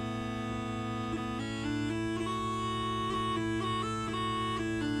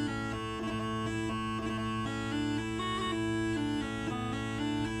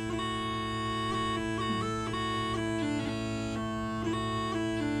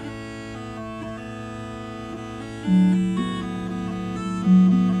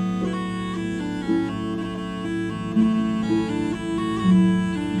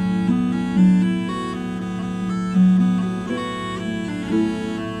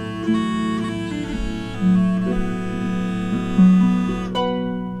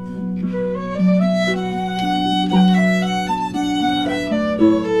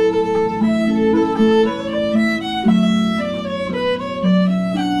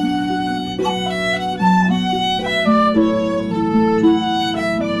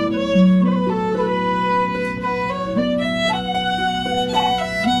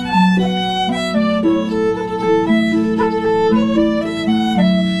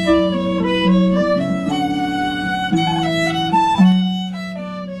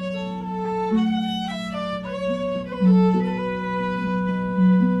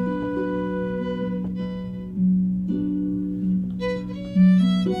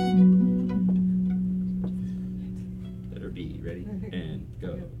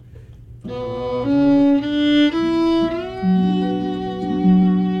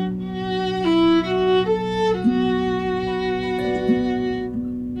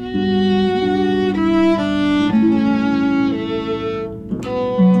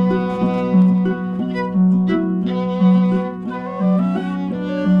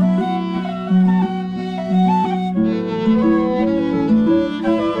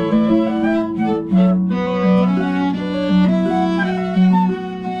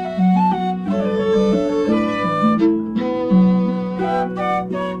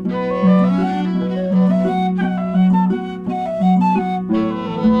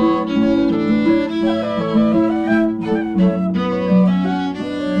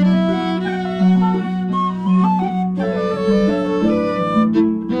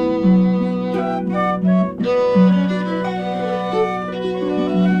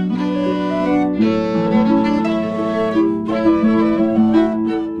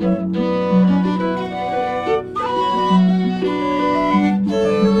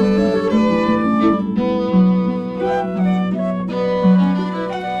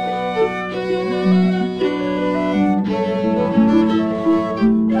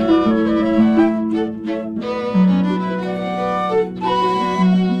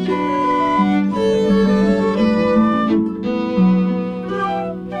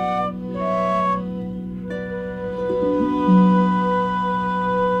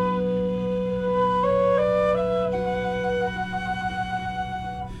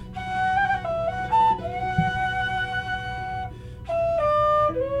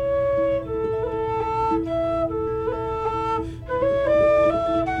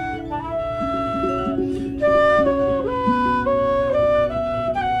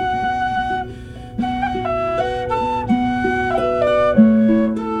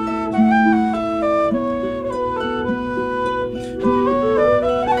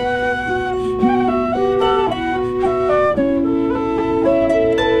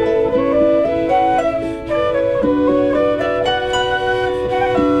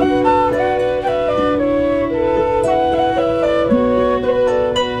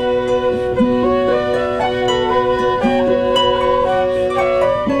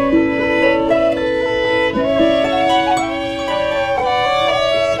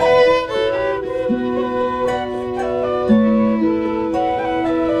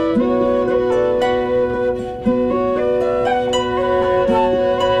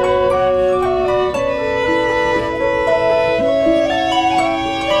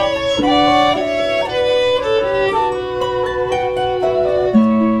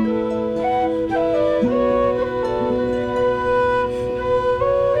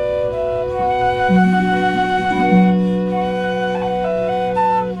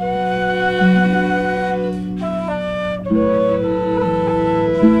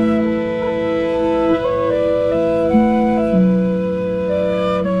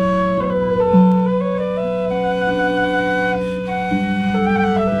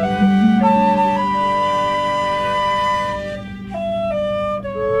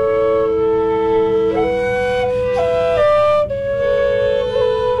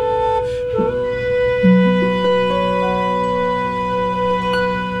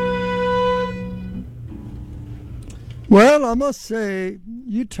 I must say,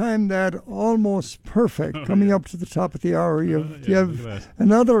 you timed that almost perfect. Coming up to the top of the hour, you have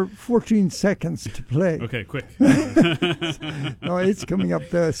another 14 seconds to play. Okay, quick. No, it's coming up.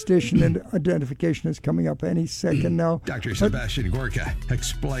 The station and identification is coming up any second now. Dr. Sebastian Gorka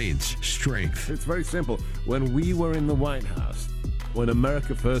explains strength. It's very simple. When we were in the White House, when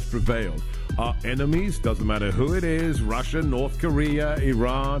America first prevailed, our enemies, doesn't matter who it is, Russia, North Korea,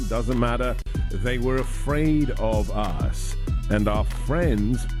 Iran, doesn't matter, they were afraid of us. And our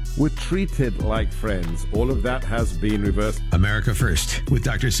friends were treated like friends. All of that has been reversed. America First with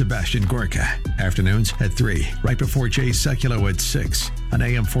Dr. Sebastian Gorka. Afternoons at 3, right before Jay Sekulow at 6 on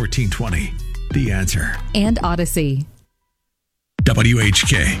AM 1420. The Answer. And Odyssey.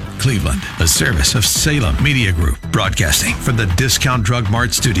 WHK, Cleveland, a service of Salem Media Group, broadcasting from the Discount Drug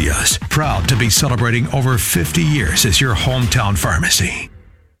Mart Studios. Proud to be celebrating over 50 years as your hometown pharmacy.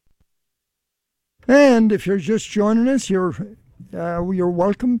 And if you're just joining us, you're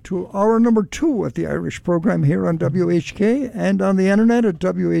welcome to hour number 2 of the Irish program here on WHK and on the internet at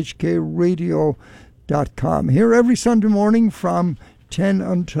WHKradio.com. Here every Sunday morning from 10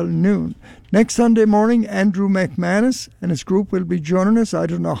 until noon. Next Sunday morning, Andrew McManus and his group will be joining us. I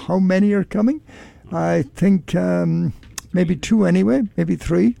don't know how many are coming. I think maybe 2 anyway, maybe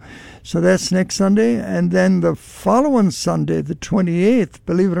 3. So that's next Sunday. And then the following Sunday, the 28th,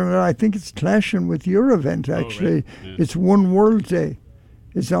 believe it or not, I think it's clashing with your event, actually. Oh, right. Yeah. It's One World Day.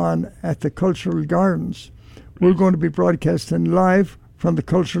 It's on at the Cultural Gardens. Right. We're going to be broadcasting live from the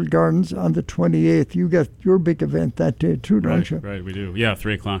Cultural Gardens on the 28th. You got your big event that day too, don't you? Right, we do. Yeah,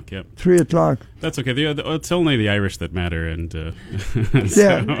 3 o'clock, yep. 3 o'clock. That's okay. It's only the Irish that matter, and who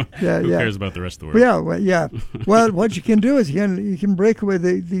cares about the rest of the world? Well, what you can do is you can break away.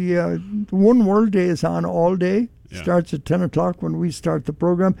 The One World Day is on all day. Yeah. Starts at 10 o'clock when we start the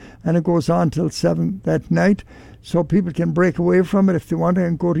program, and it goes on till 7 that night. So people can break away from it if they want to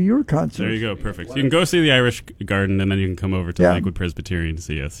and go to your concert. There you go, perfect. You can go see the Irish Garden, and then you can come over to Lakewood Presbyterian to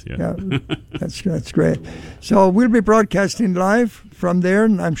see us. Yeah, that's great. So we'll be broadcasting live from there,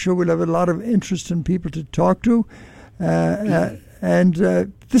 and I'm sure we'll have a lot of interesting people to talk to. And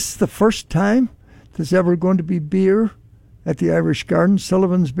this is the first time there's ever going to be beer at the Irish Garden.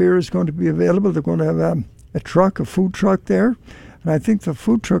 Sullivan's Beer is going to be available. They're going to have a food truck there. And I think the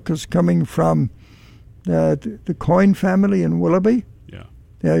food truck is coming from the Coyne family in Willoughby.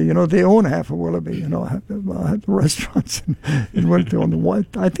 Yeah, they own half of Willoughby. Have the restaurants in Willoughby.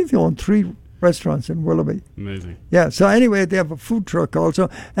 I think they own 3 restaurants in Willoughby. Amazing. Yeah. So anyway, they have a food truck also,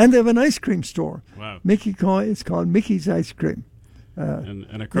 and they have an ice cream store. Wow. It's called Mickey's Ice Cream.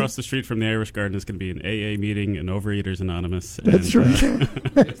 And across the street from the Irish Garden is going to be an AA meeting, an Overeaters Anonymous. That's right.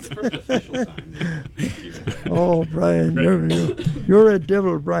 Oh, Brian, you're a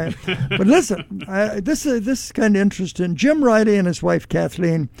devil, Brian. But listen, this is kind of interesting. Jim Riley and his wife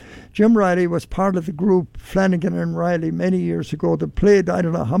Kathleen. Jim Riley was part of the group Flanagan and Riley many years ago. They played I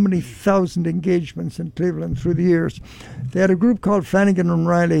don't know how many thousand engagements in Cleveland through the years. They had a group called Flanagan and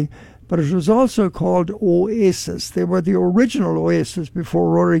Riley. But it was also called Oasis. They were the original Oasis before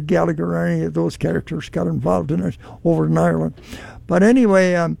Rory Gallagher or any of those characters got involved in it over in Ireland. But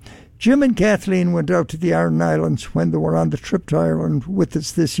anyway, Jim and Kathleen went out to the Aran Islands when they were on the trip to Ireland with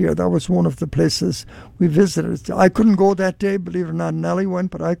us this year. That was one of the places we visited. I couldn't go that day, believe it or not. Nellie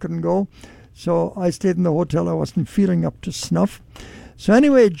went, but I couldn't go. So I stayed in the hotel. I wasn't feeling up to snuff. So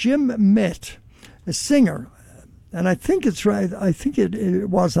anyway, Jim met a singer. And I think it's right. I think it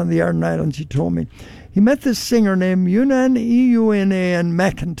was on the Aran Islands, he told me. He met this singer named Eunan, E-U-N-A-N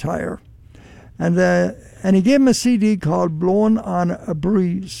McIntyre. And he gave him a CD called Blowing on a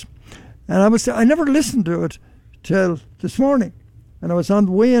Breeze. And I never listened to it till this morning. And I was on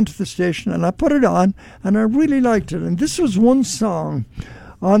the way into the station, and I put it on, and I really liked it. And this was one song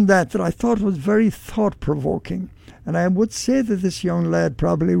on that I thought was very thought-provoking. And I would say that this young lad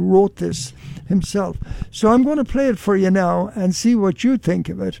probably wrote this himself. So I'm going to play it for you now and see what you think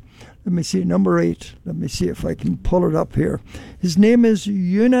of it. Let me see, number 8. Let me see if I can pull it up here. His name is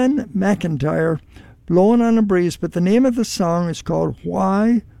Eunan McIntyre, Blowing on a Breeze, but the name of the song is called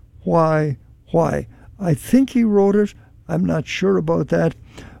Why? I think he wrote it. I'm not sure about that.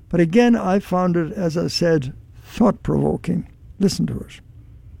 But again, I found it, as I said, thought-provoking. Listen to it.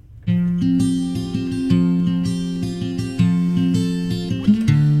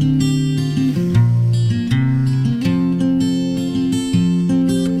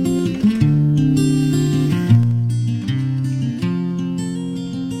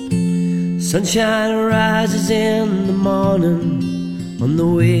 Sunshine rises in the morning on the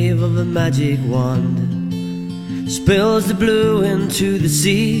wave of a magic wand, spills the blue into the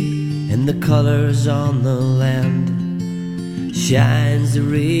sea and the colors on the land. shines the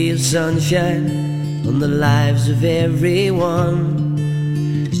ray of sunshine on the lives of everyone.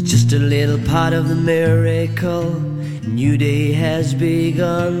 It's just a little part of the miracle, a new day has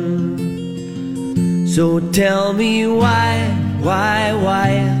begun. So tell me why,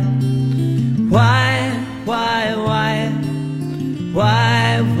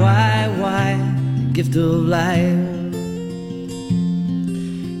 gift of life.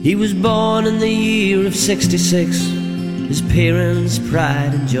 He was born in the year of 66, his parents'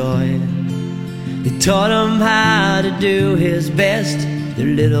 pride and joy. They taught him how to do his best, their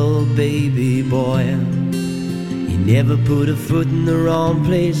little baby boy. He never put a foot in the wrong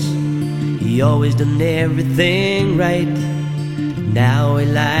place, he always done everything right. Now he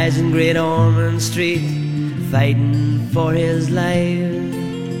lies in Great Ormond Street, fighting for his life.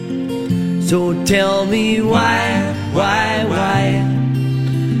 So tell me why,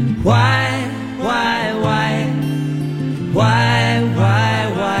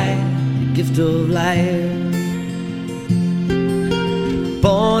 gift of life.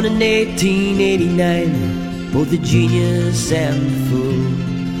 Born in 1889, both a genius and a fool,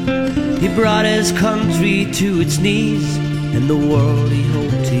 he brought his country to its knees, and the world he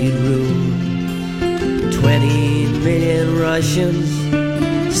hoped he'd rule. 20 million Russians,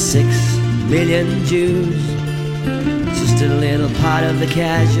 6 million Jews, just a little part of the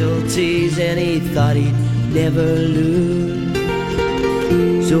casualties, and he thought he'd never lose.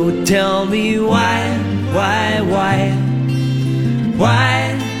 So tell me why,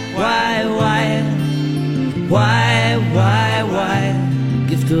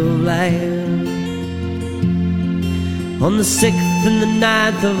 gift of life. On the 6th and the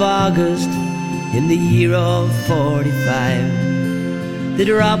 9th of August, in the year of 45, they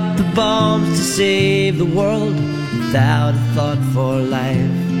dropped the bombs to save the world without a thought for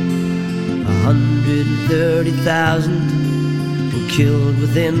life. 130,000 were killed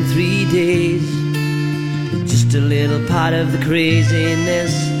within 3 days. Just a little part of the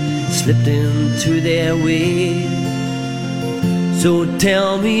craziness slipped into their way. So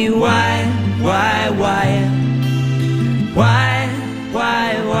tell me why,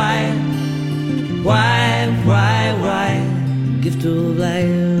 gift of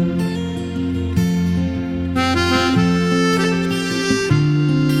life.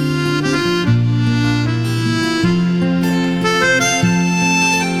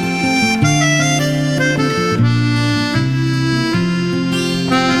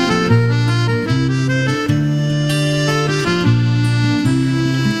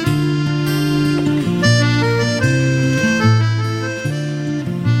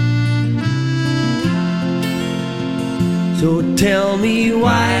 So tell me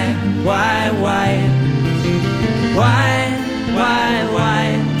why,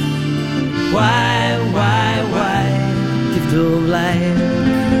 gift of life.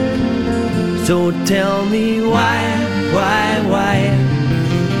 So tell me why,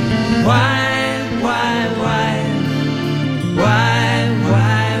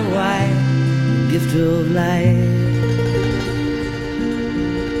 gift of life.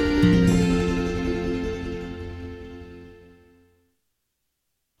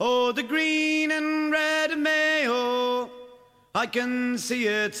 Oh, the green and red Mayo, I can see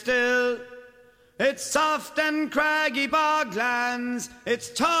it still. It's soft and craggy boglands, it's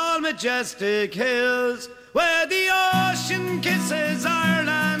tall majestic hills, where the ocean kisses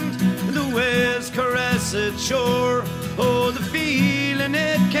Ireland and the waves caress its shore. Oh, the feeling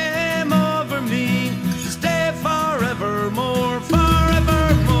it came over me to stay forevermore, forevermore.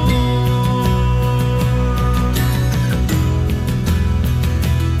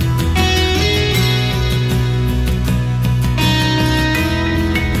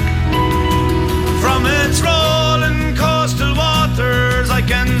 From its rolling coastal waters I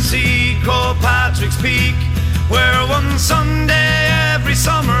can see Croagh Patrick's Peak, where one Sunday every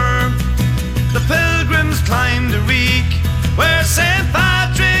summer the pilgrims climbed a reek, where St.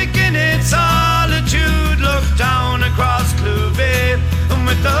 Patrick in its solitude looked down across Clouvey, and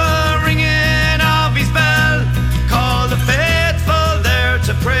with the ringing of his bell called the faithful there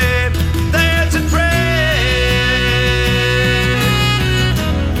to pray, there to pray.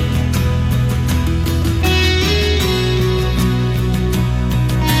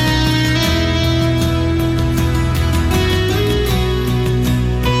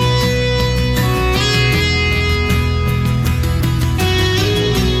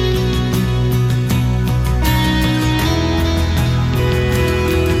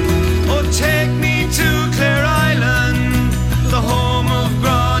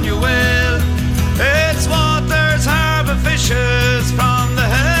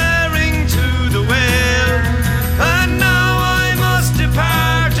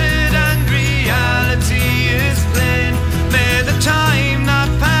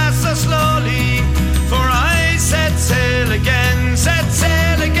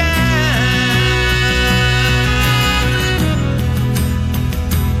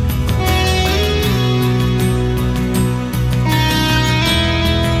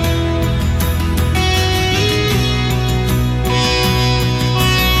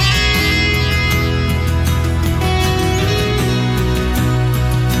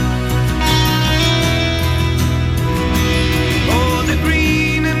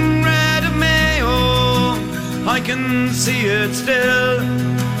 can see it still.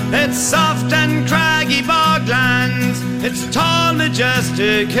 It's soft and craggy boglands, it's tall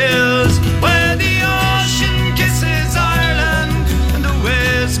majestic hills, where the ocean kisses Ireland and the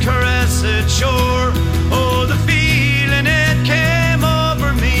waves caress its shore. Oh, the feeling it came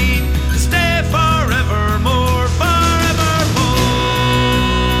over me to stay forevermore,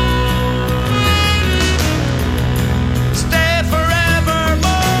 forevermore. Stay forevermore.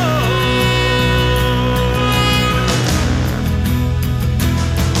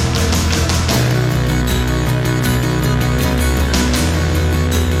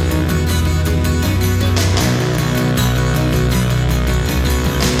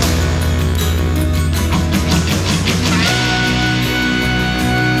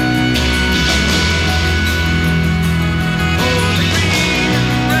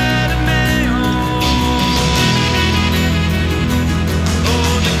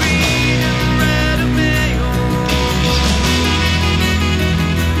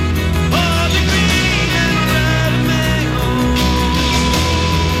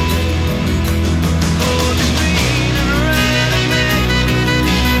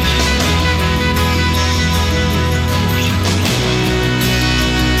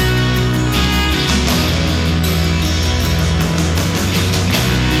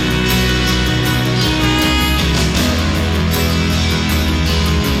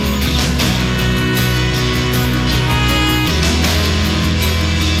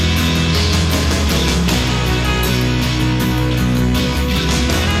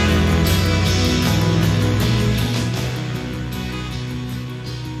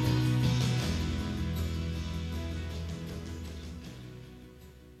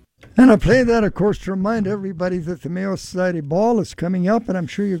 And I play that, of course, to remind everybody that the Mayo Society Ball is coming up, and I'm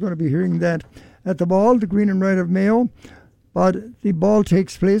sure you're going to be hearing that at the ball, the Green and Red of Mayo. But the ball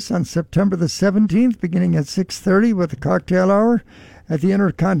takes place on September the 17th, beginning at 6:30 with a cocktail hour at the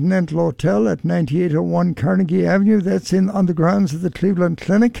Intercontinental Hotel at 9801 Carnegie Avenue. That's on the grounds of the Cleveland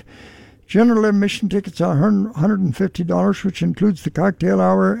Clinic. General admission tickets are $150, which includes the cocktail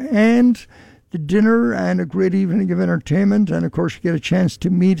hour and the dinner and a great evening of entertainment. And, of course, you get a chance to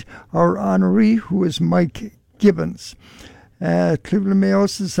meet our honoree, who is Mike Gibbons.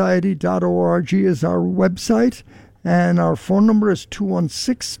 ClevelandMayoSociety.org is our website, and our phone number is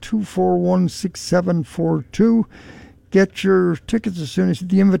 216-241-6742. Get your tickets as soon as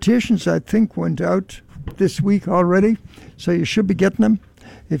the invitations, I think, went out this week already, so you should be getting them.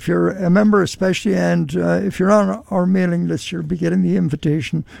 If you're a member especially, and if you're on our mailing list, you'll be getting the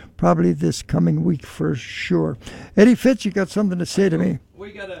invitation probably this coming week for sure. Eddie Fitz, you got something to say to me?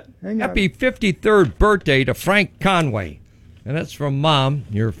 We got a happy 53rd birthday to Frank Conway. And that's from Mom,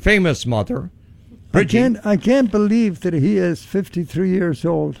 your famous mother, Bridget. I can't believe that he is 53 years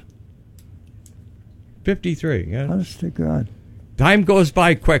old. 53, yeah. Honest to God. Time goes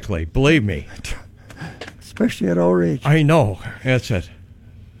by quickly, believe me. Especially at our age. I know, that's it.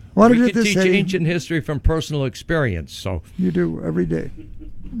 We can teach ancient history from personal experience. So you do every day.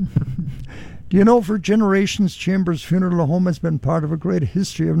 Do you know, for generations, Chambers Funeral Home has been part of a great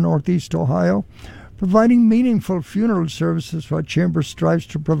history of Northeast Ohio, providing meaningful funeral services, what Chambers strives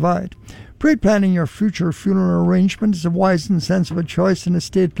to provide. Pre-planning your future funeral arrangement is a wise and sensible choice in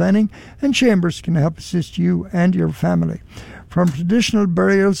estate planning, and Chambers can help assist you and your family. From traditional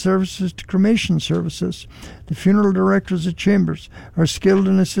burial services to cremation services, the funeral directors at Chambers are skilled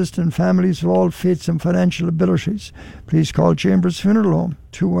in assisting families of all faiths and financial abilities. Please call Chambers Funeral Home,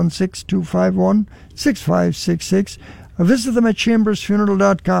 216-251-6566, or visit them at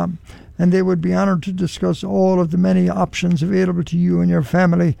chambersfuneral.com, and they would be honored to discuss all of the many options available to you and your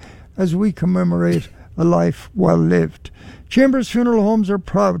family as we commemorate a life well lived. Chambers Funeral Homes are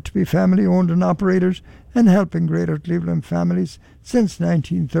proud to be family-owned and operated and helping Greater Cleveland families since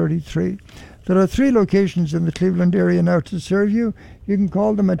 1933. There are 3 locations in the Cleveland area now to serve you. You can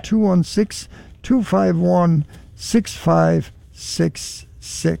call them at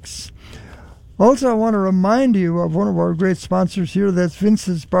 216-251-6566. Also, I want to remind you of one of our great sponsors here. That's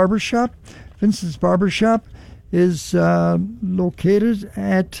Vince's Barbershop. Vince's Barbershop is located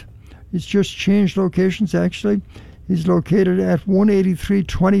at, it's just changed locations actually. He's located at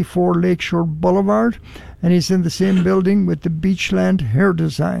 18324 Lakeshore Boulevard, and he's in the same building with the Beachland Hair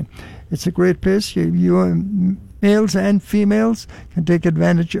Design. It's a great place. You males and females can take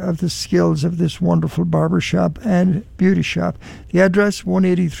advantage of the skills of this wonderful barbershop and beauty shop. The address,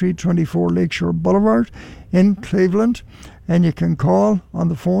 18324 Lakeshore Boulevard in Cleveland, and you can call on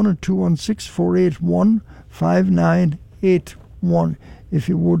the phone at 216-481-5981 if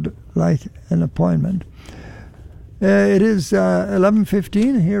you would like an appointment. It is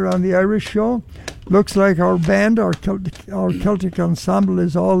 11:15 here on the Irish Show. Looks like our band, our Celtic ensemble,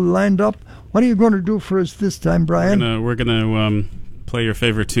 is all lined up. What are you going to do for us this time, Brian? We're gonna play your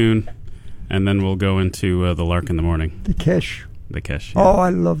favorite tune, and then we'll go into The Lark in the Morning. The Kesh. The Kesh. Yeah. Oh, I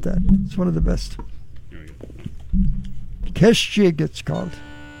love that. It's one of the best. Kesh Jig, it's called.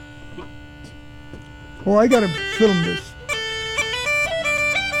 Oh, I gotta film this.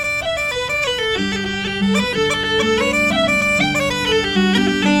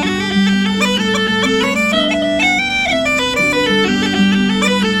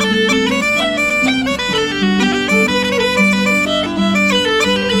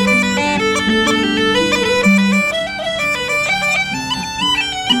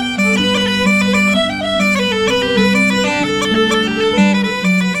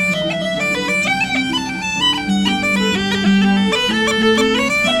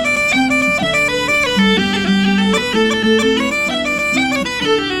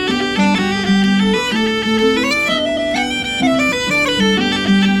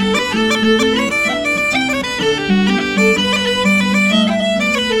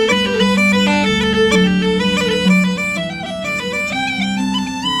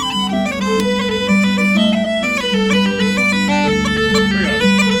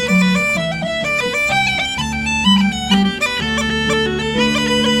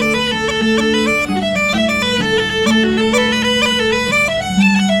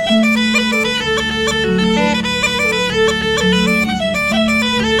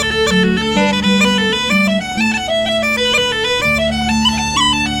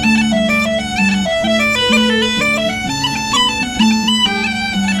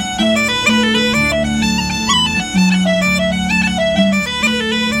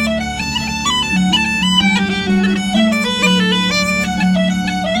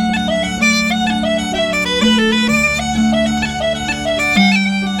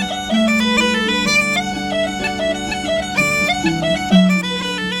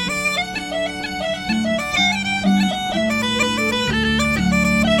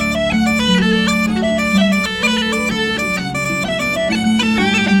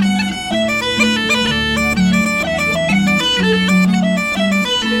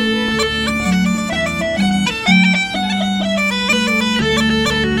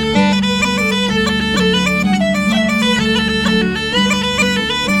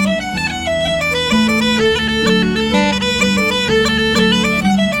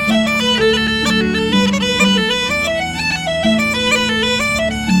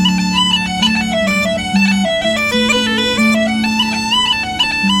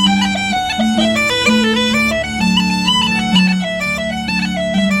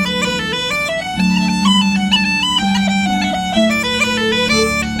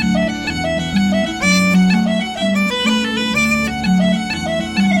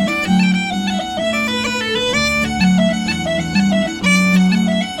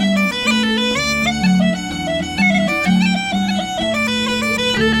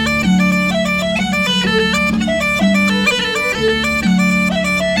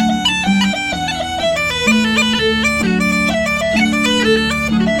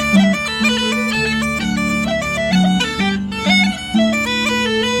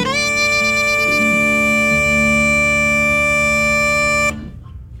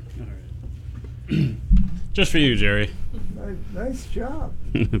 Just for you, Jerry. Nice job.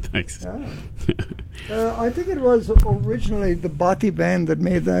 Thanks. Yeah. I think it was originally the Botti band that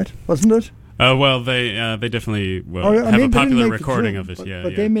made that, wasn't it? Well, they definitely have a popular recording of it.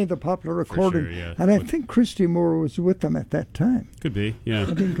 But they made the popular recording, sure, yeah. And I think Christy Moore was with them at that time. Could be, yeah. I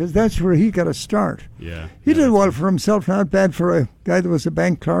think because that's where he got a start. Yeah, he did well for himself. Not bad for a guy that was a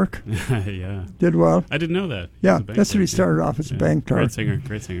bank clerk. Yeah, did well. I didn't know that. Yeah, that's what he started off as a bank clerk. Great singer,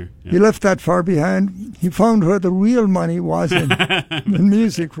 great singer. Yeah. He left that far behind. He found where the real money was in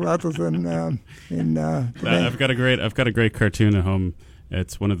music rather than in. I've got a great cartoon at home.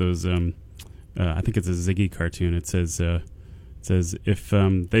 It's one of those. I think it's a Ziggy cartoon. It says if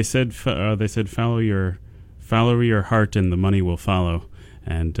they said follow your heart and the money will follow,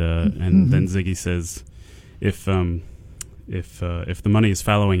 and then Ziggy says if the money is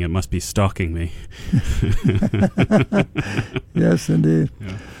following, it must be stalking me. Yes, indeed.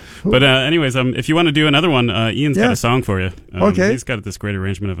 Yeah. But anyways, if you want to do another one, Ian's got a song for you. Okay. He's got this great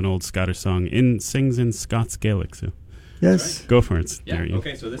arrangement of an old Scottish song. Sings in Scots Gaelic. So. Yes. Right. Go for it. Yeah.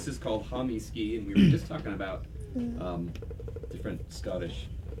 Okay. So this is called Homie Ski, and we were just talking about different Scottish.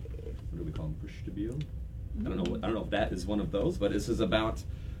 What do we call them? Pushtabil? I don't know if that is one of those, but this is about.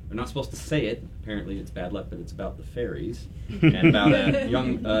 We're not supposed to say it. Apparently, it's bad luck, but it's about the fairies and about a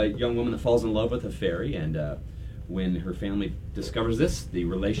young woman that falls in love with a fairy, and when her family discovers this, the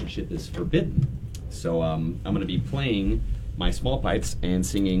relationship is forbidden. So I'm going to be playing my small pipes and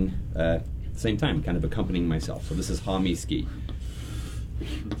singing at the same time, kind of accompanying myself. So this is Ha Mi Ski.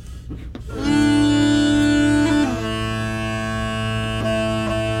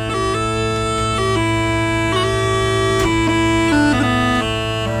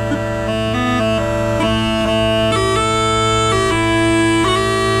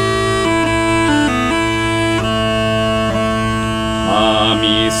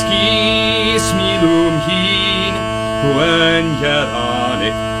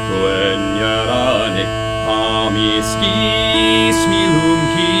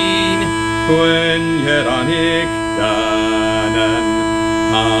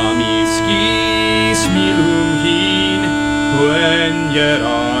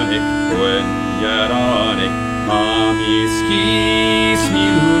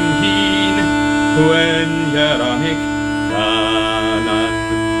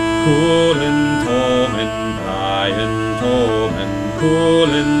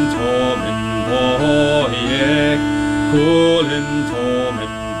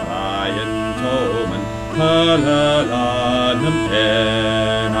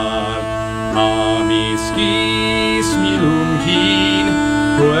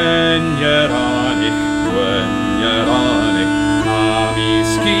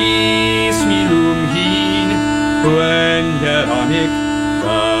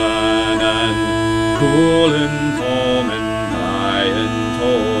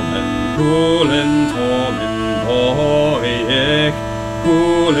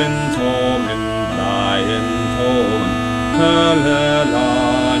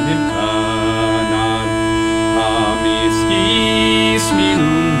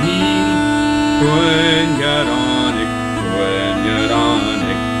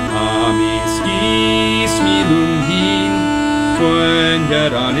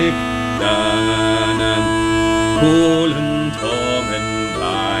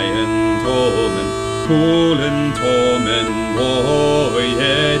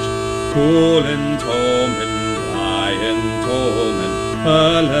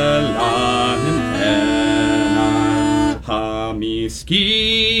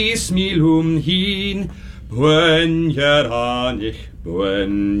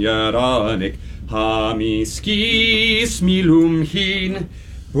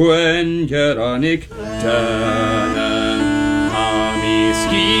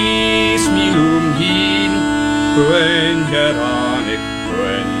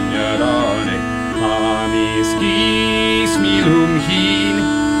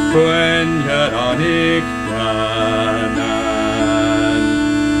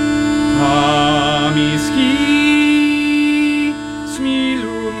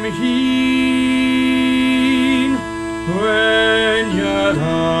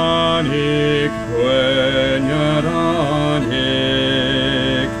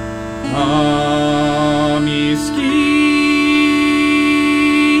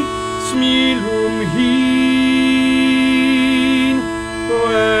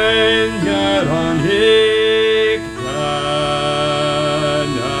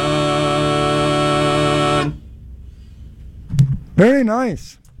 Very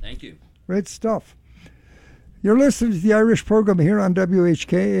nice. Thank you. Great stuff. You're listening to the Irish program here on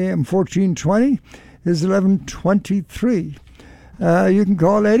WHK AM 1420. It's 11:23. You can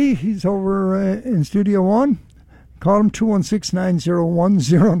call Eddie. He's over in Studio 1. Call him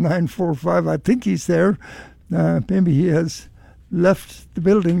 216-901-0945. I think he's there. Maybe he has left the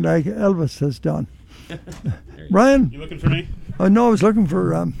building like Elvis has done. Ryan? You looking for me? Oh, no, I was looking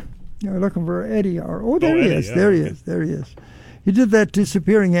for Eddie. There he is. There he is. There he is. He did that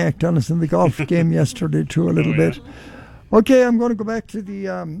disappearing act on us in the golf game yesterday too, a little bit. Okay, I'm going to go back to the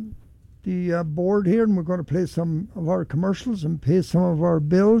board here, and we're going to play some of our commercials and pay some of our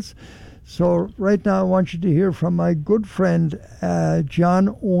bills. So right now I want you to hear from my good friend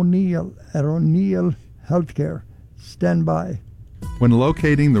John O'Neill at O'Neill Healthcare. Stand by. When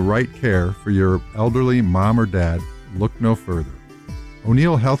locating the right care for your elderly mom or dad, look no further.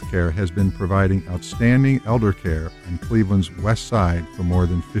 O'Neill Healthcare has been providing outstanding elder care on Cleveland's west side for more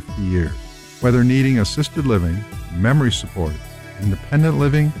than 50 years. Whether needing assisted living, memory support, independent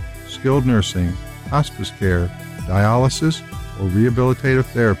living, skilled nursing, hospice care, dialysis, or rehabilitative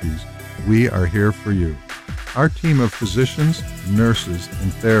therapies, we are here for you. Our team of physicians, nurses,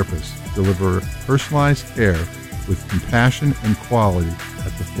 and therapists deliver personalized care with compassion and quality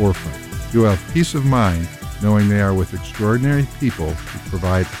at the forefront. You have peace of mind knowing they are with extraordinary people who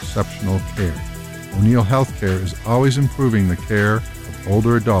provide exceptional care. O'Neill Healthcare is always improving the care of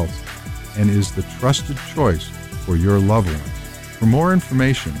older adults and is the trusted choice for your loved ones. For more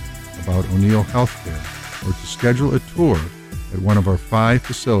information about O'Neill Healthcare or to schedule a tour at one of our 5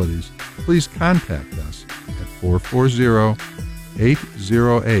 facilities, please contact us at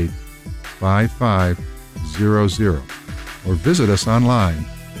 440-808-5500 or visit us online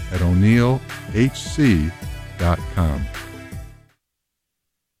at o'neillhc.com.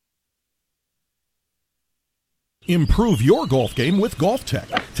 Improve your golf game with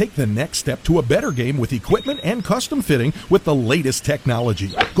GolfTech. Take the next step to a better game with equipment and custom fitting with the latest technology.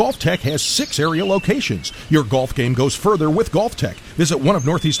 GolfTech has 6 area locations. Your golf game goes further with GolfTech. Visit one of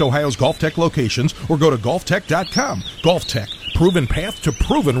Northeast Ohio's GolfTech locations or go to golftech.com. GolfTech, proven path to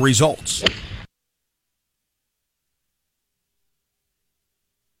proven results.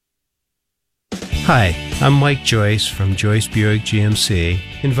 Hi, I'm Mike Joyce from Joyce Buick GMC,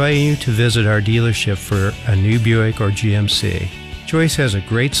 inviting you to visit our dealership for a new Buick or GMC. Joyce has a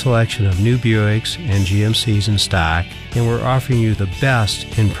great selection of new Buicks and GMCs in stock, and we're offering you the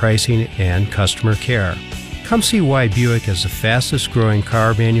best in pricing and customer care. Come see why Buick is the fastest growing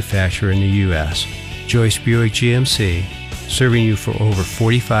car manufacturer in the U.S. Joyce Buick GMC, serving you for over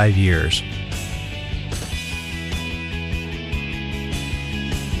 45 years.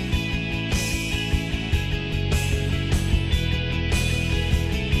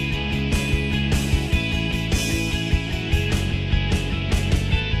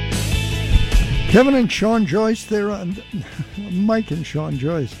 Kevin and Sean Joyce, Mike and Sean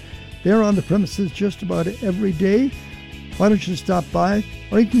Joyce, they're on the premises just about every day. Why don't you stop by?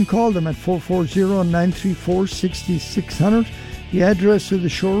 Or you can call them at 440-934-6600. The address of the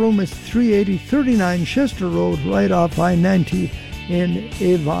showroom is 38039 Chester Road, right off I-90 in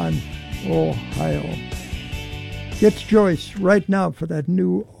Avon, Ohio. Get to Joyce right now for that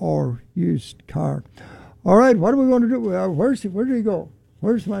new or used car. All right, what are we going to do? Where did he go?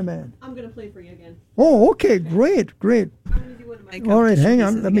 Where's my man? I'm going to play for you again. Oh, okay. Great. I'm going to do one of my All right, hang on.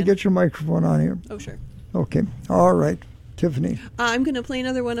 pieces Let me again. get your microphone on here. Oh, sure. Okay. All right. Tiffany. I'm going to play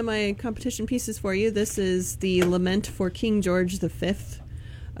another one of my competition pieces for you. This is the Lament for King George V. It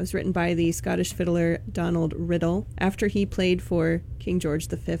was written by the Scottish fiddler Donald Riddle after he played for King George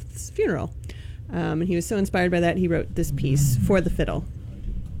V's funeral. And he was so inspired by that, he wrote this piece for the fiddle.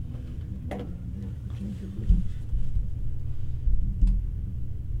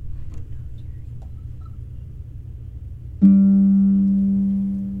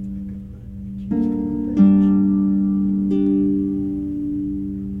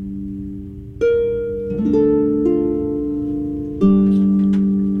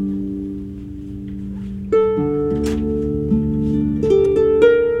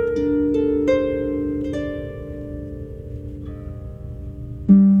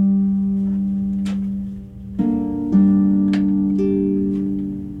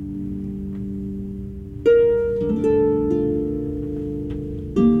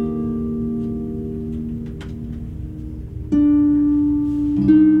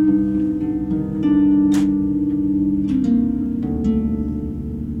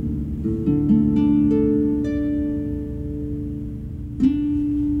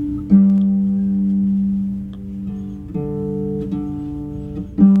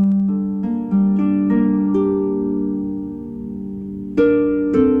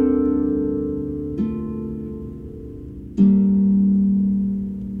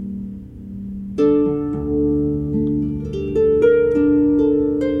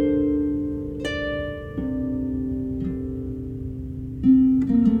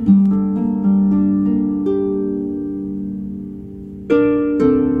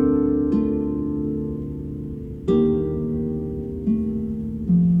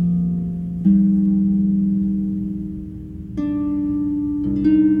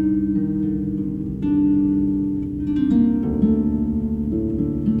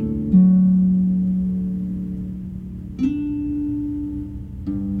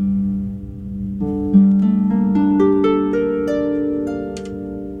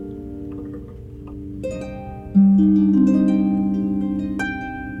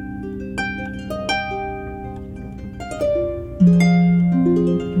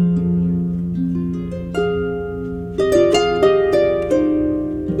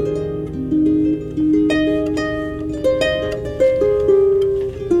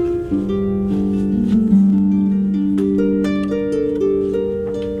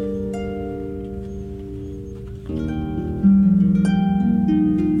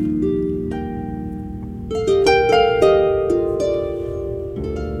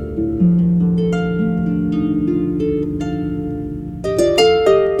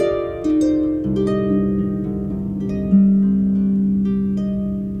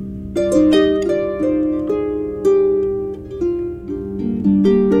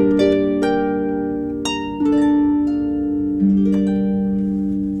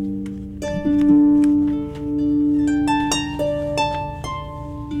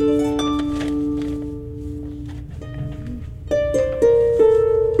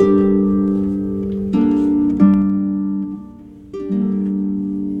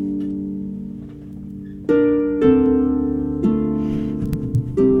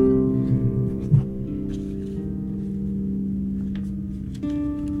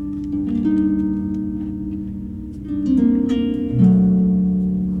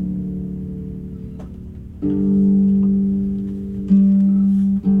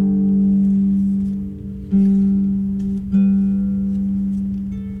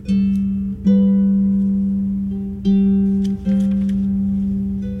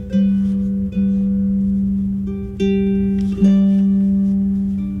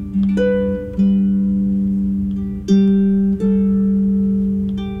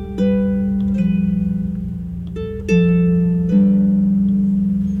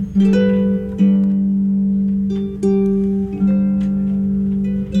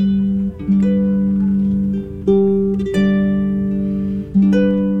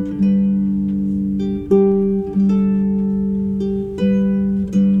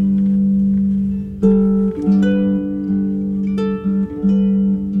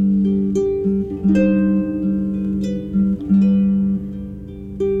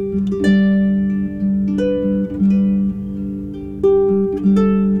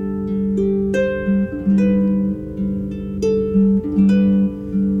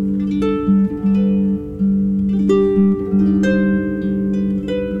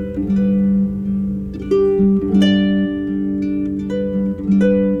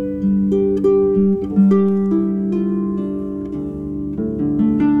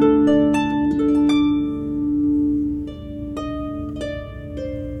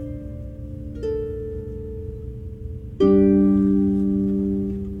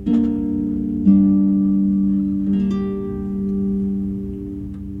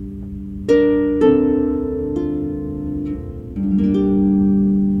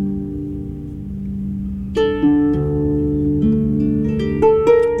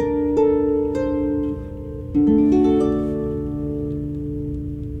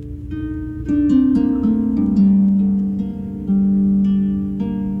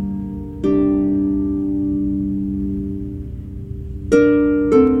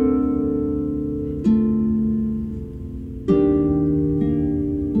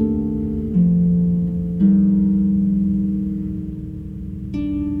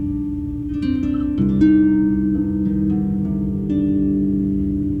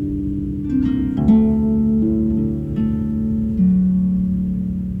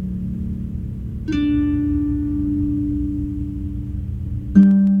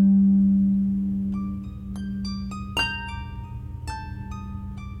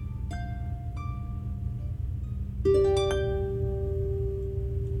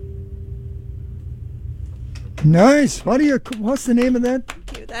 Nice. What's the name of that?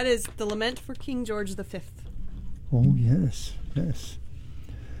 That is The Lament for King George V. Oh, yes.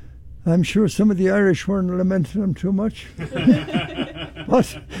 I'm sure some of the Irish weren't lamenting him too much.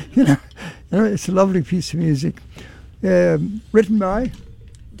 But, it's a lovely piece of music. Written by?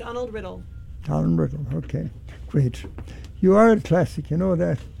 Donald Riddle. Donald Riddle, okay. Great. You are a classic, you know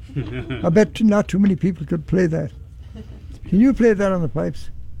that. I bet not too many people could play that. Can you play that on the pipes?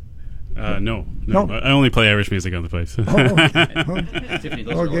 No. I only play Irish music on the pipes. Okay.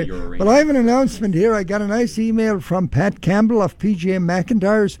 Well, I have an announcement here. I got a nice email from Pat Campbell of PJ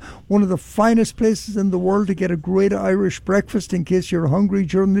McIntyre's, one of the finest places in the world to get a great Irish breakfast in case you're hungry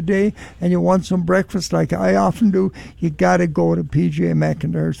during the day and you want some breakfast like I often do. You got to go to PJ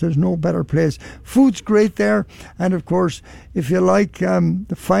McIntyre's. There's no better place. Food's great there. And, of course, if you like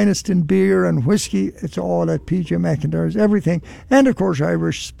the finest in beer and whiskey, it's all at PJ McIntyre's, everything. And, of course,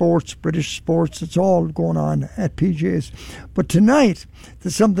 Irish sports, British sports, it's all going on at PJ's. But tonight,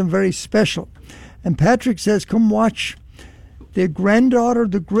 there's something very special. And Patrick says, come watch the granddaughter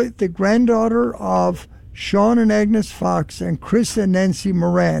of Sean and Agnes Fox and Chris and Nancy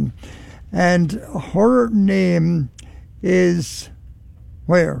Moran. And her name is,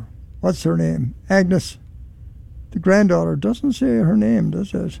 what's her name? Agnes. The granddaughter doesn't say her name,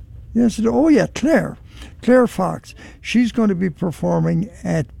 does it? Yes, Claire Fox. She's going to be performing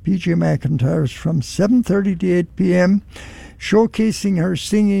at PJ McIntyre's from 7:30 to 8 p.m., showcasing her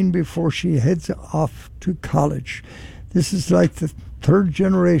singing before she heads off to college. This is like the third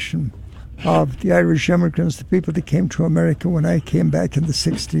generation of the Irish immigrants, the people that came to America when I came back in the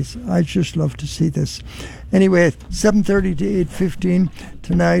 60s. I just love to see this. Anyway, 7:30 to 8:15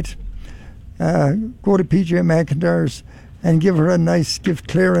 tonight. Go to PJ McIntyre's and give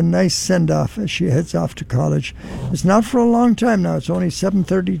Claire a nice send-off as she heads off to college. It's not for a long time now. It's only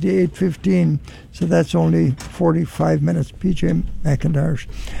 7:30 to 8:15, so that's only 45 minutes, PJ McIntyre's.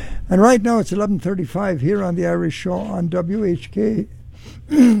 And right now it's 11:35 here on the Irish Show on WHK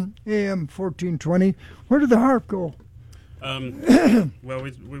AM 1420. Where did the harp go? Well,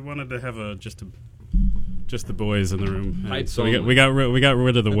 we wanted to have just the boys in the room, so we got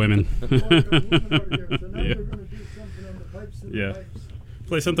rid of the women. Yeah,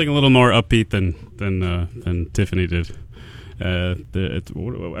 play something a little more upbeat than Tiffany did. I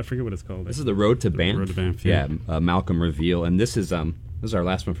forget what it's called. This is the Road to Banff. Road to Banff. Yeah, Malcolm Reveal, and this is our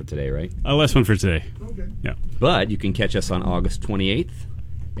last one for today, right? Last one for today. Okay. Yeah. But you can catch us on August 28th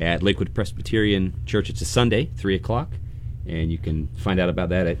at Lakewood Presbyterian Church. It's a Sunday, 3:00, and you can find out about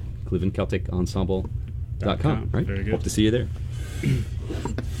that at ClevelandCelticEnsemble.com. Right? Very good. Hope to see you there.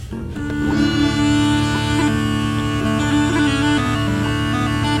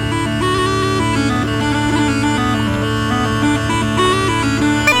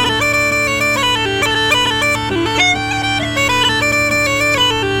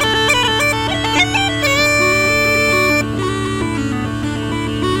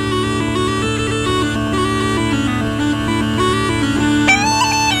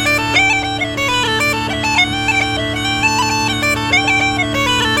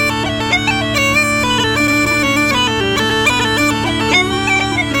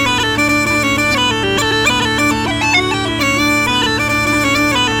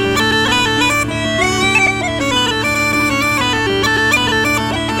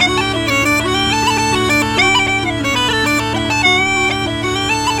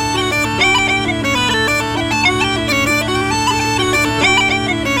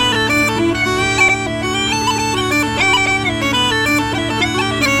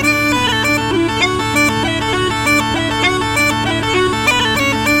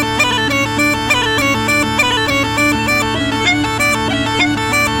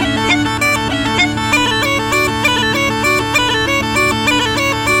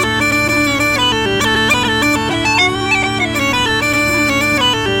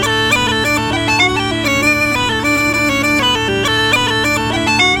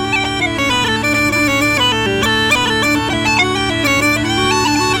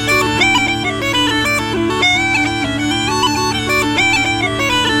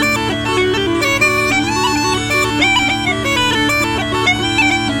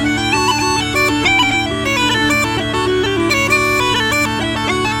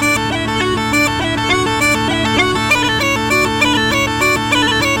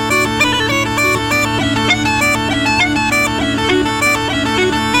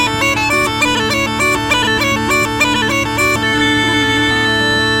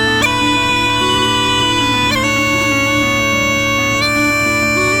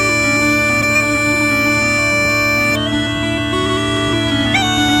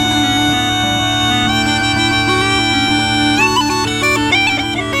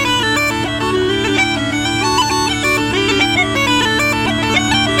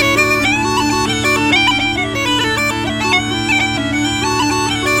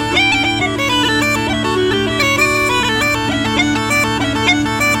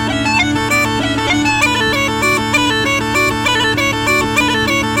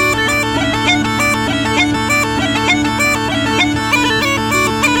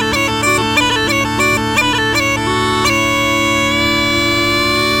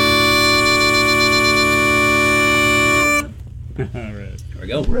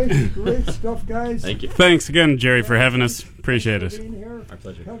 Great stuff, guys. Thank you. Thanks again, Jerry, for having us. Appreciate it. Our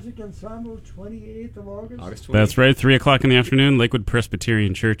pleasure. Celtic Ensemble, 28th of August. August 28th. That's right, 3 o'clock in the afternoon, Lakewood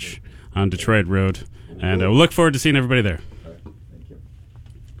Presbyterian Church on Detroit Road. And we'll look forward to seeing everybody there.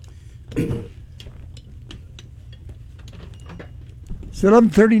 Thank you. It's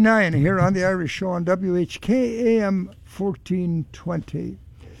 11:39 here on the Irish Show on WHK AM 1420.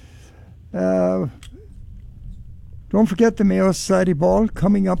 Don't forget the Mayo Society Ball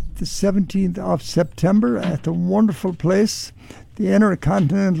coming up the 17th of September at the wonderful place, the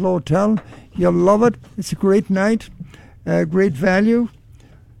Intercontinental Hotel. You'll love it. It's a great night, great value.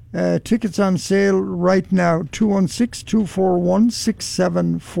 Tickets on sale right now.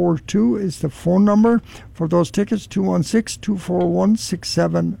 216-241-6742 is the phone number for those tickets.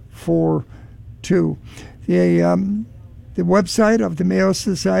 216-241-6742. The website of the Mayo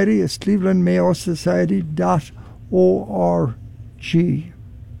Society is clevelandmayosociety.org.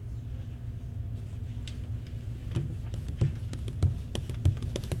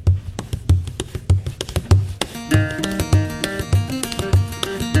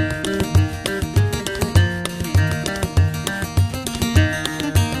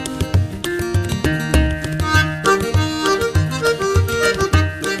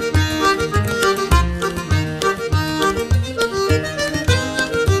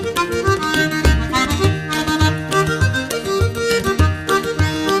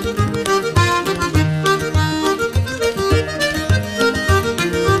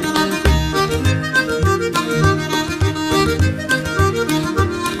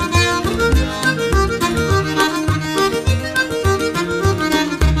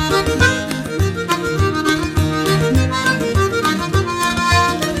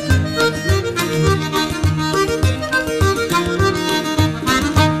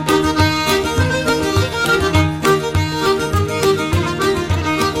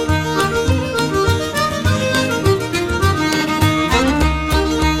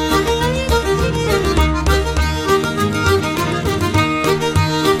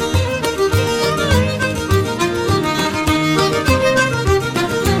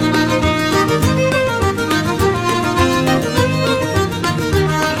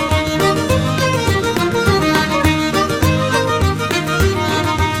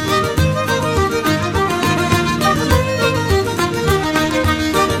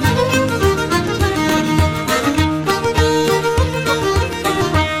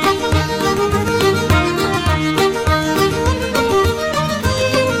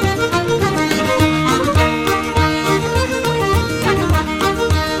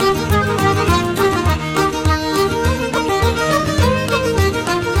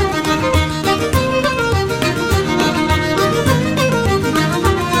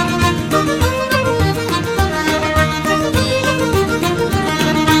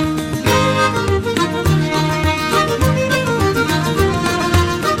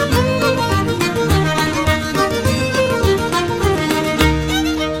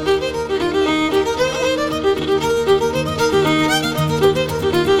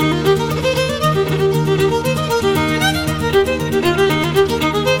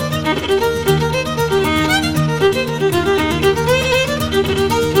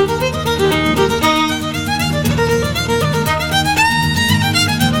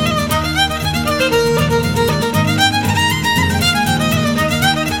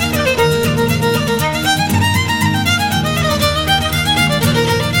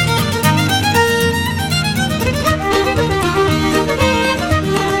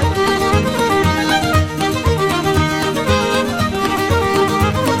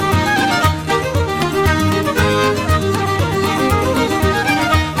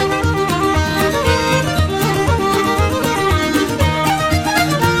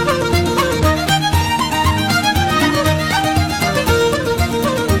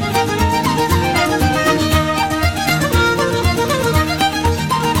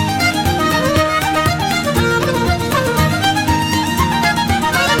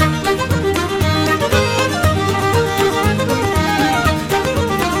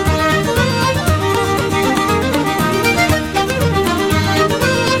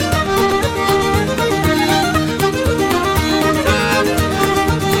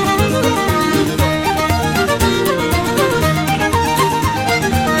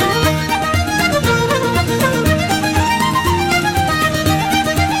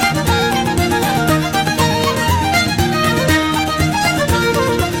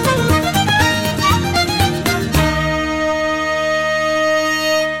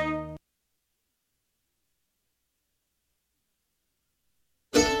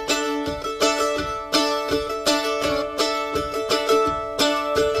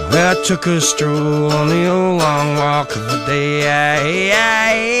 took a stroll on the old long walk of the day.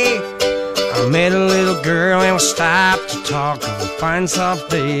 I met a little girl and we stopped to talk of a fine soft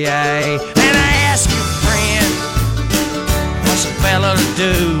day. And I asked your friend, what's a fella to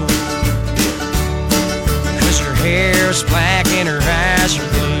do? 'Cause her hair is black and her eyes are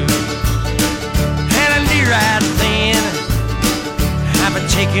blue. And I knew right then I've been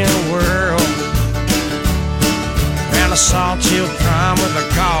taking a whirl around a Salt Hill prom with a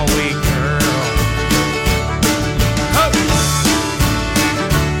Galway girl.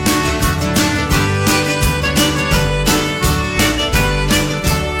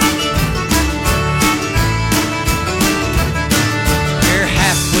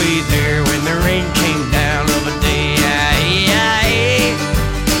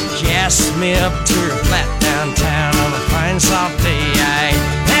 Me up to her flat downtown on a fine soft day.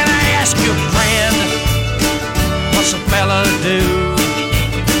 And I asked your friend, what's a fella to do?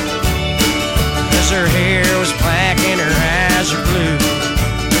 'Cause her hair was black and her eyes are blue.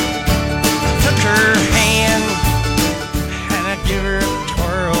 I took her hand and I give her a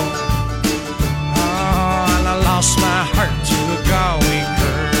twirl. Oh, and I lost my heart to a Galway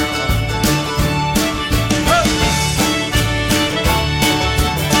girl.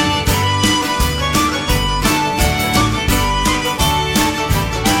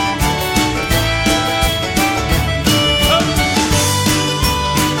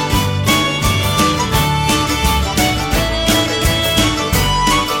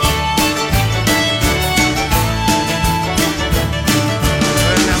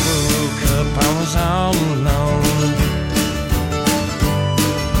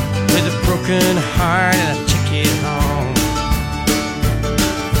 Heart and a ticket home.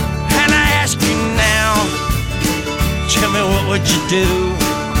 And I ask you now, tell me what would you do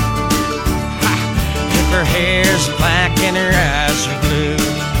if her hair's black and her eyes are blue?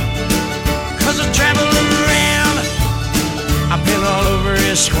 'Cause I've traveled around, I've been all over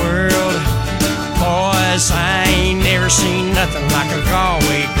this world. Boys, I ain't never seen nothing like a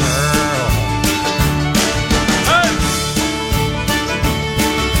Galway girl.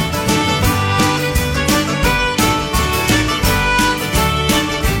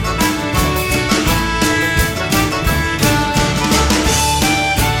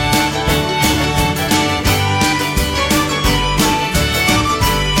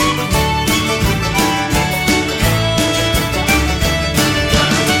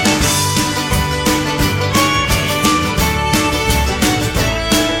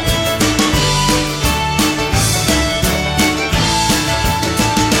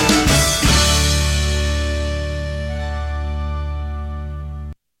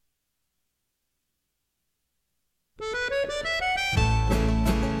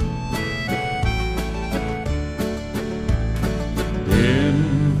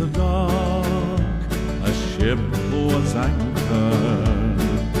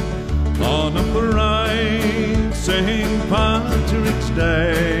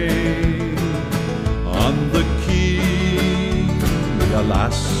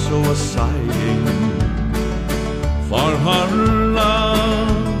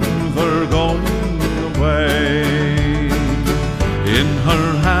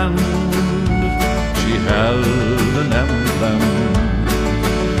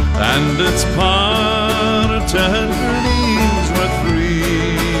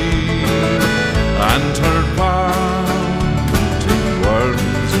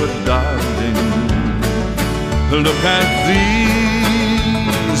 Look at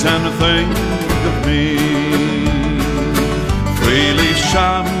these and think of me. Three-leaf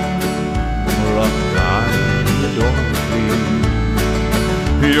shamrock, I adore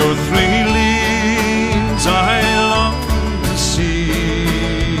thee. Your 3 leaves I long to see.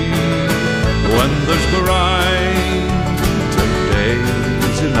 When there's brighter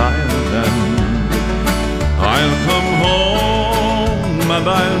days in Ireland, I'll come home and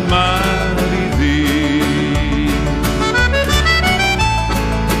I'll marry thee.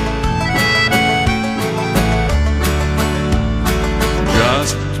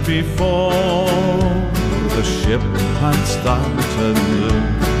 Just before the ship had started,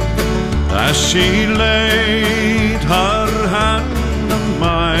 as she laid her hand on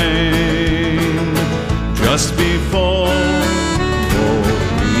mine, just before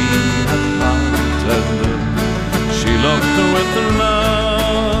we had parted, she looked with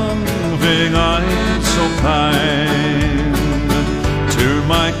loving eyes so kind. To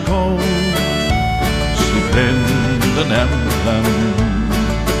my coat she pinned an emblem,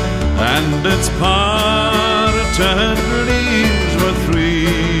 and its parted leaves were 3,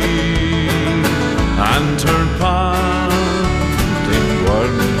 and her parting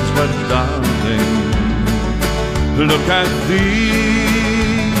words were look at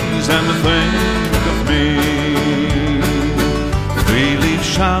these and think of me. Three-leaf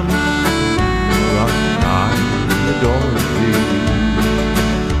shamrock, I adore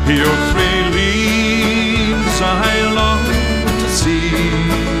thee. Your 3 leaves I long to see.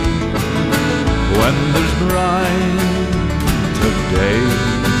 When there's brighter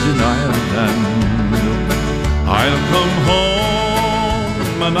days in Ireland, I'll come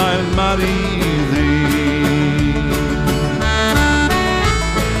home and I'll marry thee.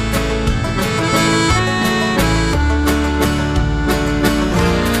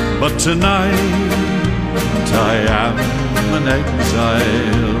 But tonight I am an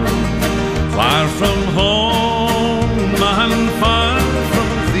exile, far from home and far from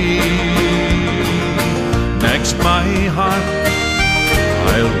thee. Next my heart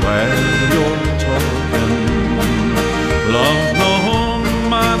I'll wear your token, love no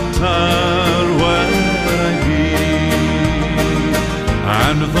matter where I be.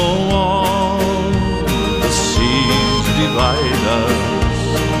 And though all the seas divide us,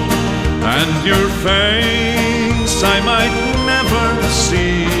 and your face I might never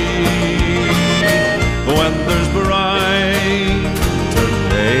see, when there's brighter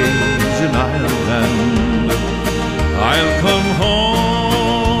days in Ireland, I'll come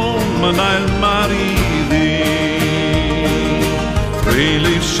home and I'll marry thee.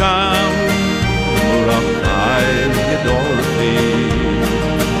 3-leaf shamrock, I adore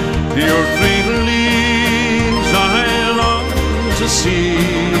thee. Your 3 leaves I long to see.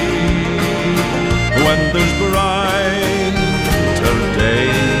 When there's brighter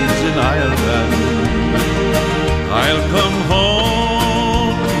days in Ireland, I'll come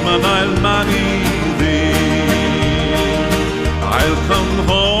home and I'll marry thee. I'll come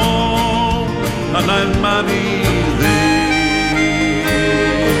home and I'll marry thee.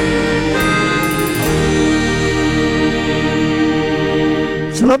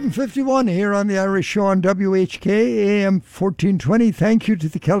 It's 11:51 here on the Irish Show on WHK AM 1420. Thank you to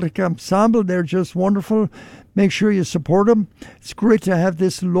the Celtic Ensemble. They're just wonderful. Make sure you support them. It's great to have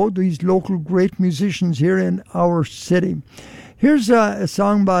these local great musicians here in our city. Here's a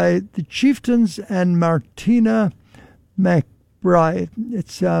song by the Chieftains and Martina McBride.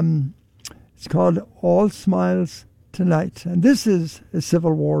 It's called All Smiles Tonight. And this is a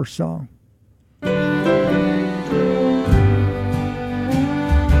Civil War song.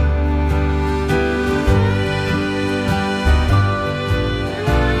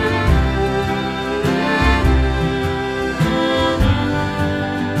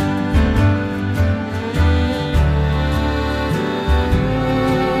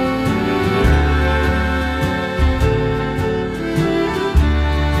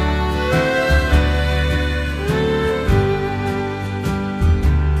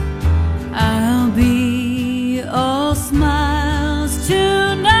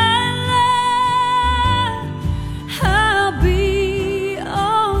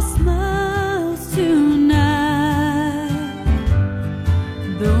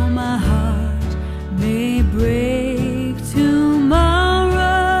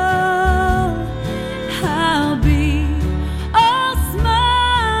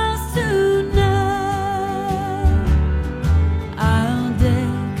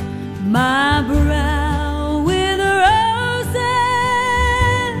 My brow with roses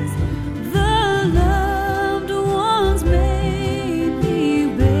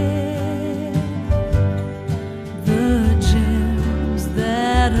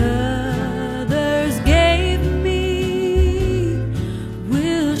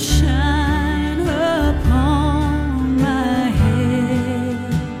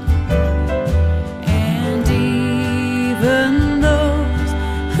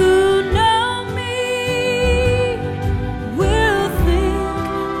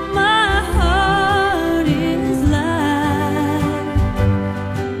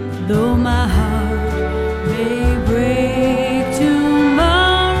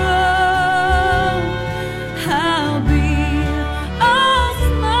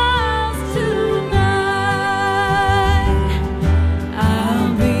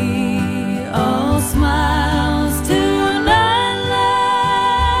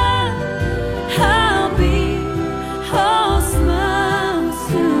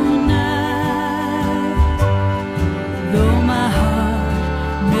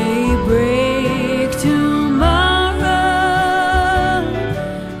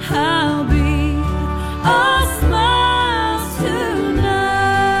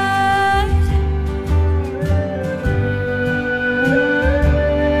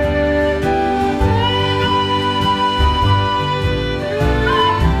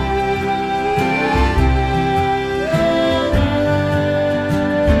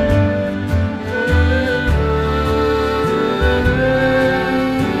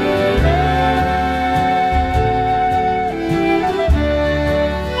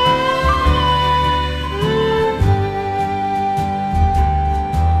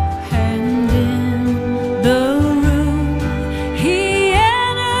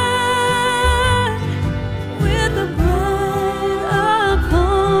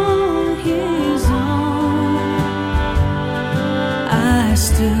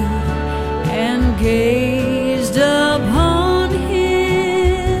stood and gazed upon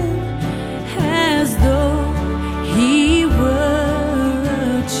him as though he were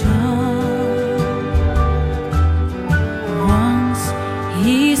a charm. Once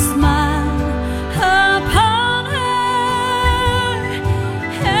he smiled upon her,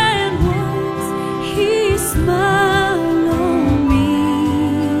 and once he smiled on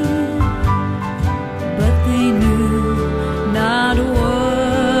me, but they knew not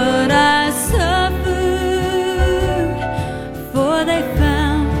what I suffered, for they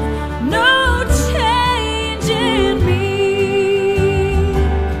found no change in me.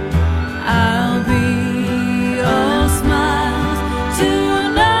 I'll be all smiles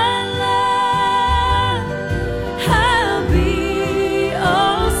tonight, love. I'll be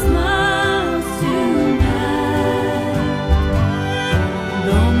all smiles tonight.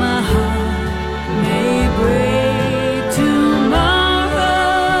 Though my heart may break tomorrow,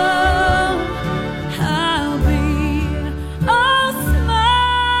 I'll be all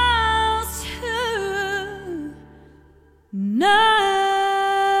smiles tonight.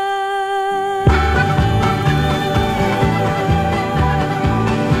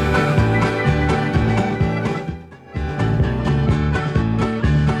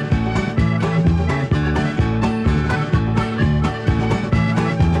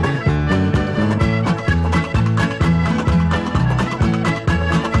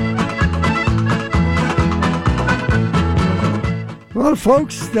 Well,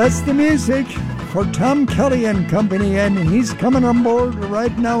 folks, that's the music for Tom Kelly and Company, and he's coming on board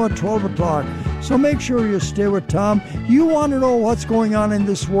right now at 12 o'clock. So make sure you stay with Tom. You want to know what's going on in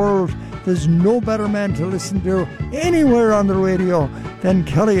this world. There's no better man to listen to anywhere on the radio than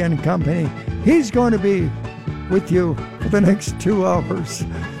Kelly and Company. He's going to be with you for the next 2 hours.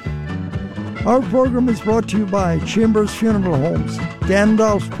 Our program is brought to you by Chambers Funeral Homes,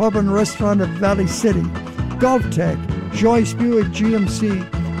 Gandalf's Pub and Restaurant of Valley City, Golf Tech, Joyce Buick GMC,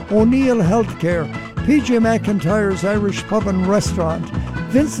 O'Neill Healthcare, PJ McIntyre's Irish Pub and Restaurant,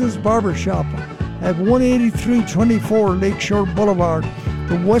 Vince's Barbershop at 18324 Lakeshore Boulevard,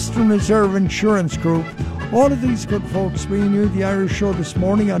 the Western Reserve Insurance Group. All of these good folks bringing you the Irish Show this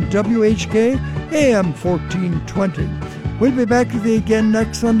morning on WHK AM 1420. We'll be back with you again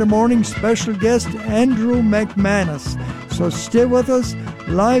next Sunday morning. Special guest Andrew McManus. So stay with us,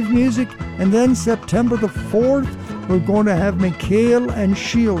 live music, and then September the 4th, we're going to have McHale and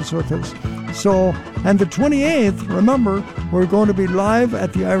Shields with us. So, and the 28th, remember, we're going to be live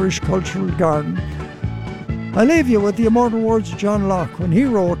at the Irish Cultural Garden. I leave you with the immortal words of John Locke when he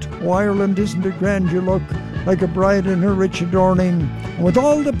wrote, "Oh, Ireland, isn't it grand you look, like a bride in her rich adorning, and with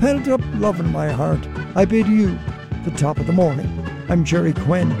all the pent-up love in my heart, I bid you the top of the morning." I'm Jerry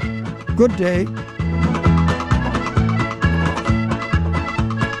Quinn. Good day.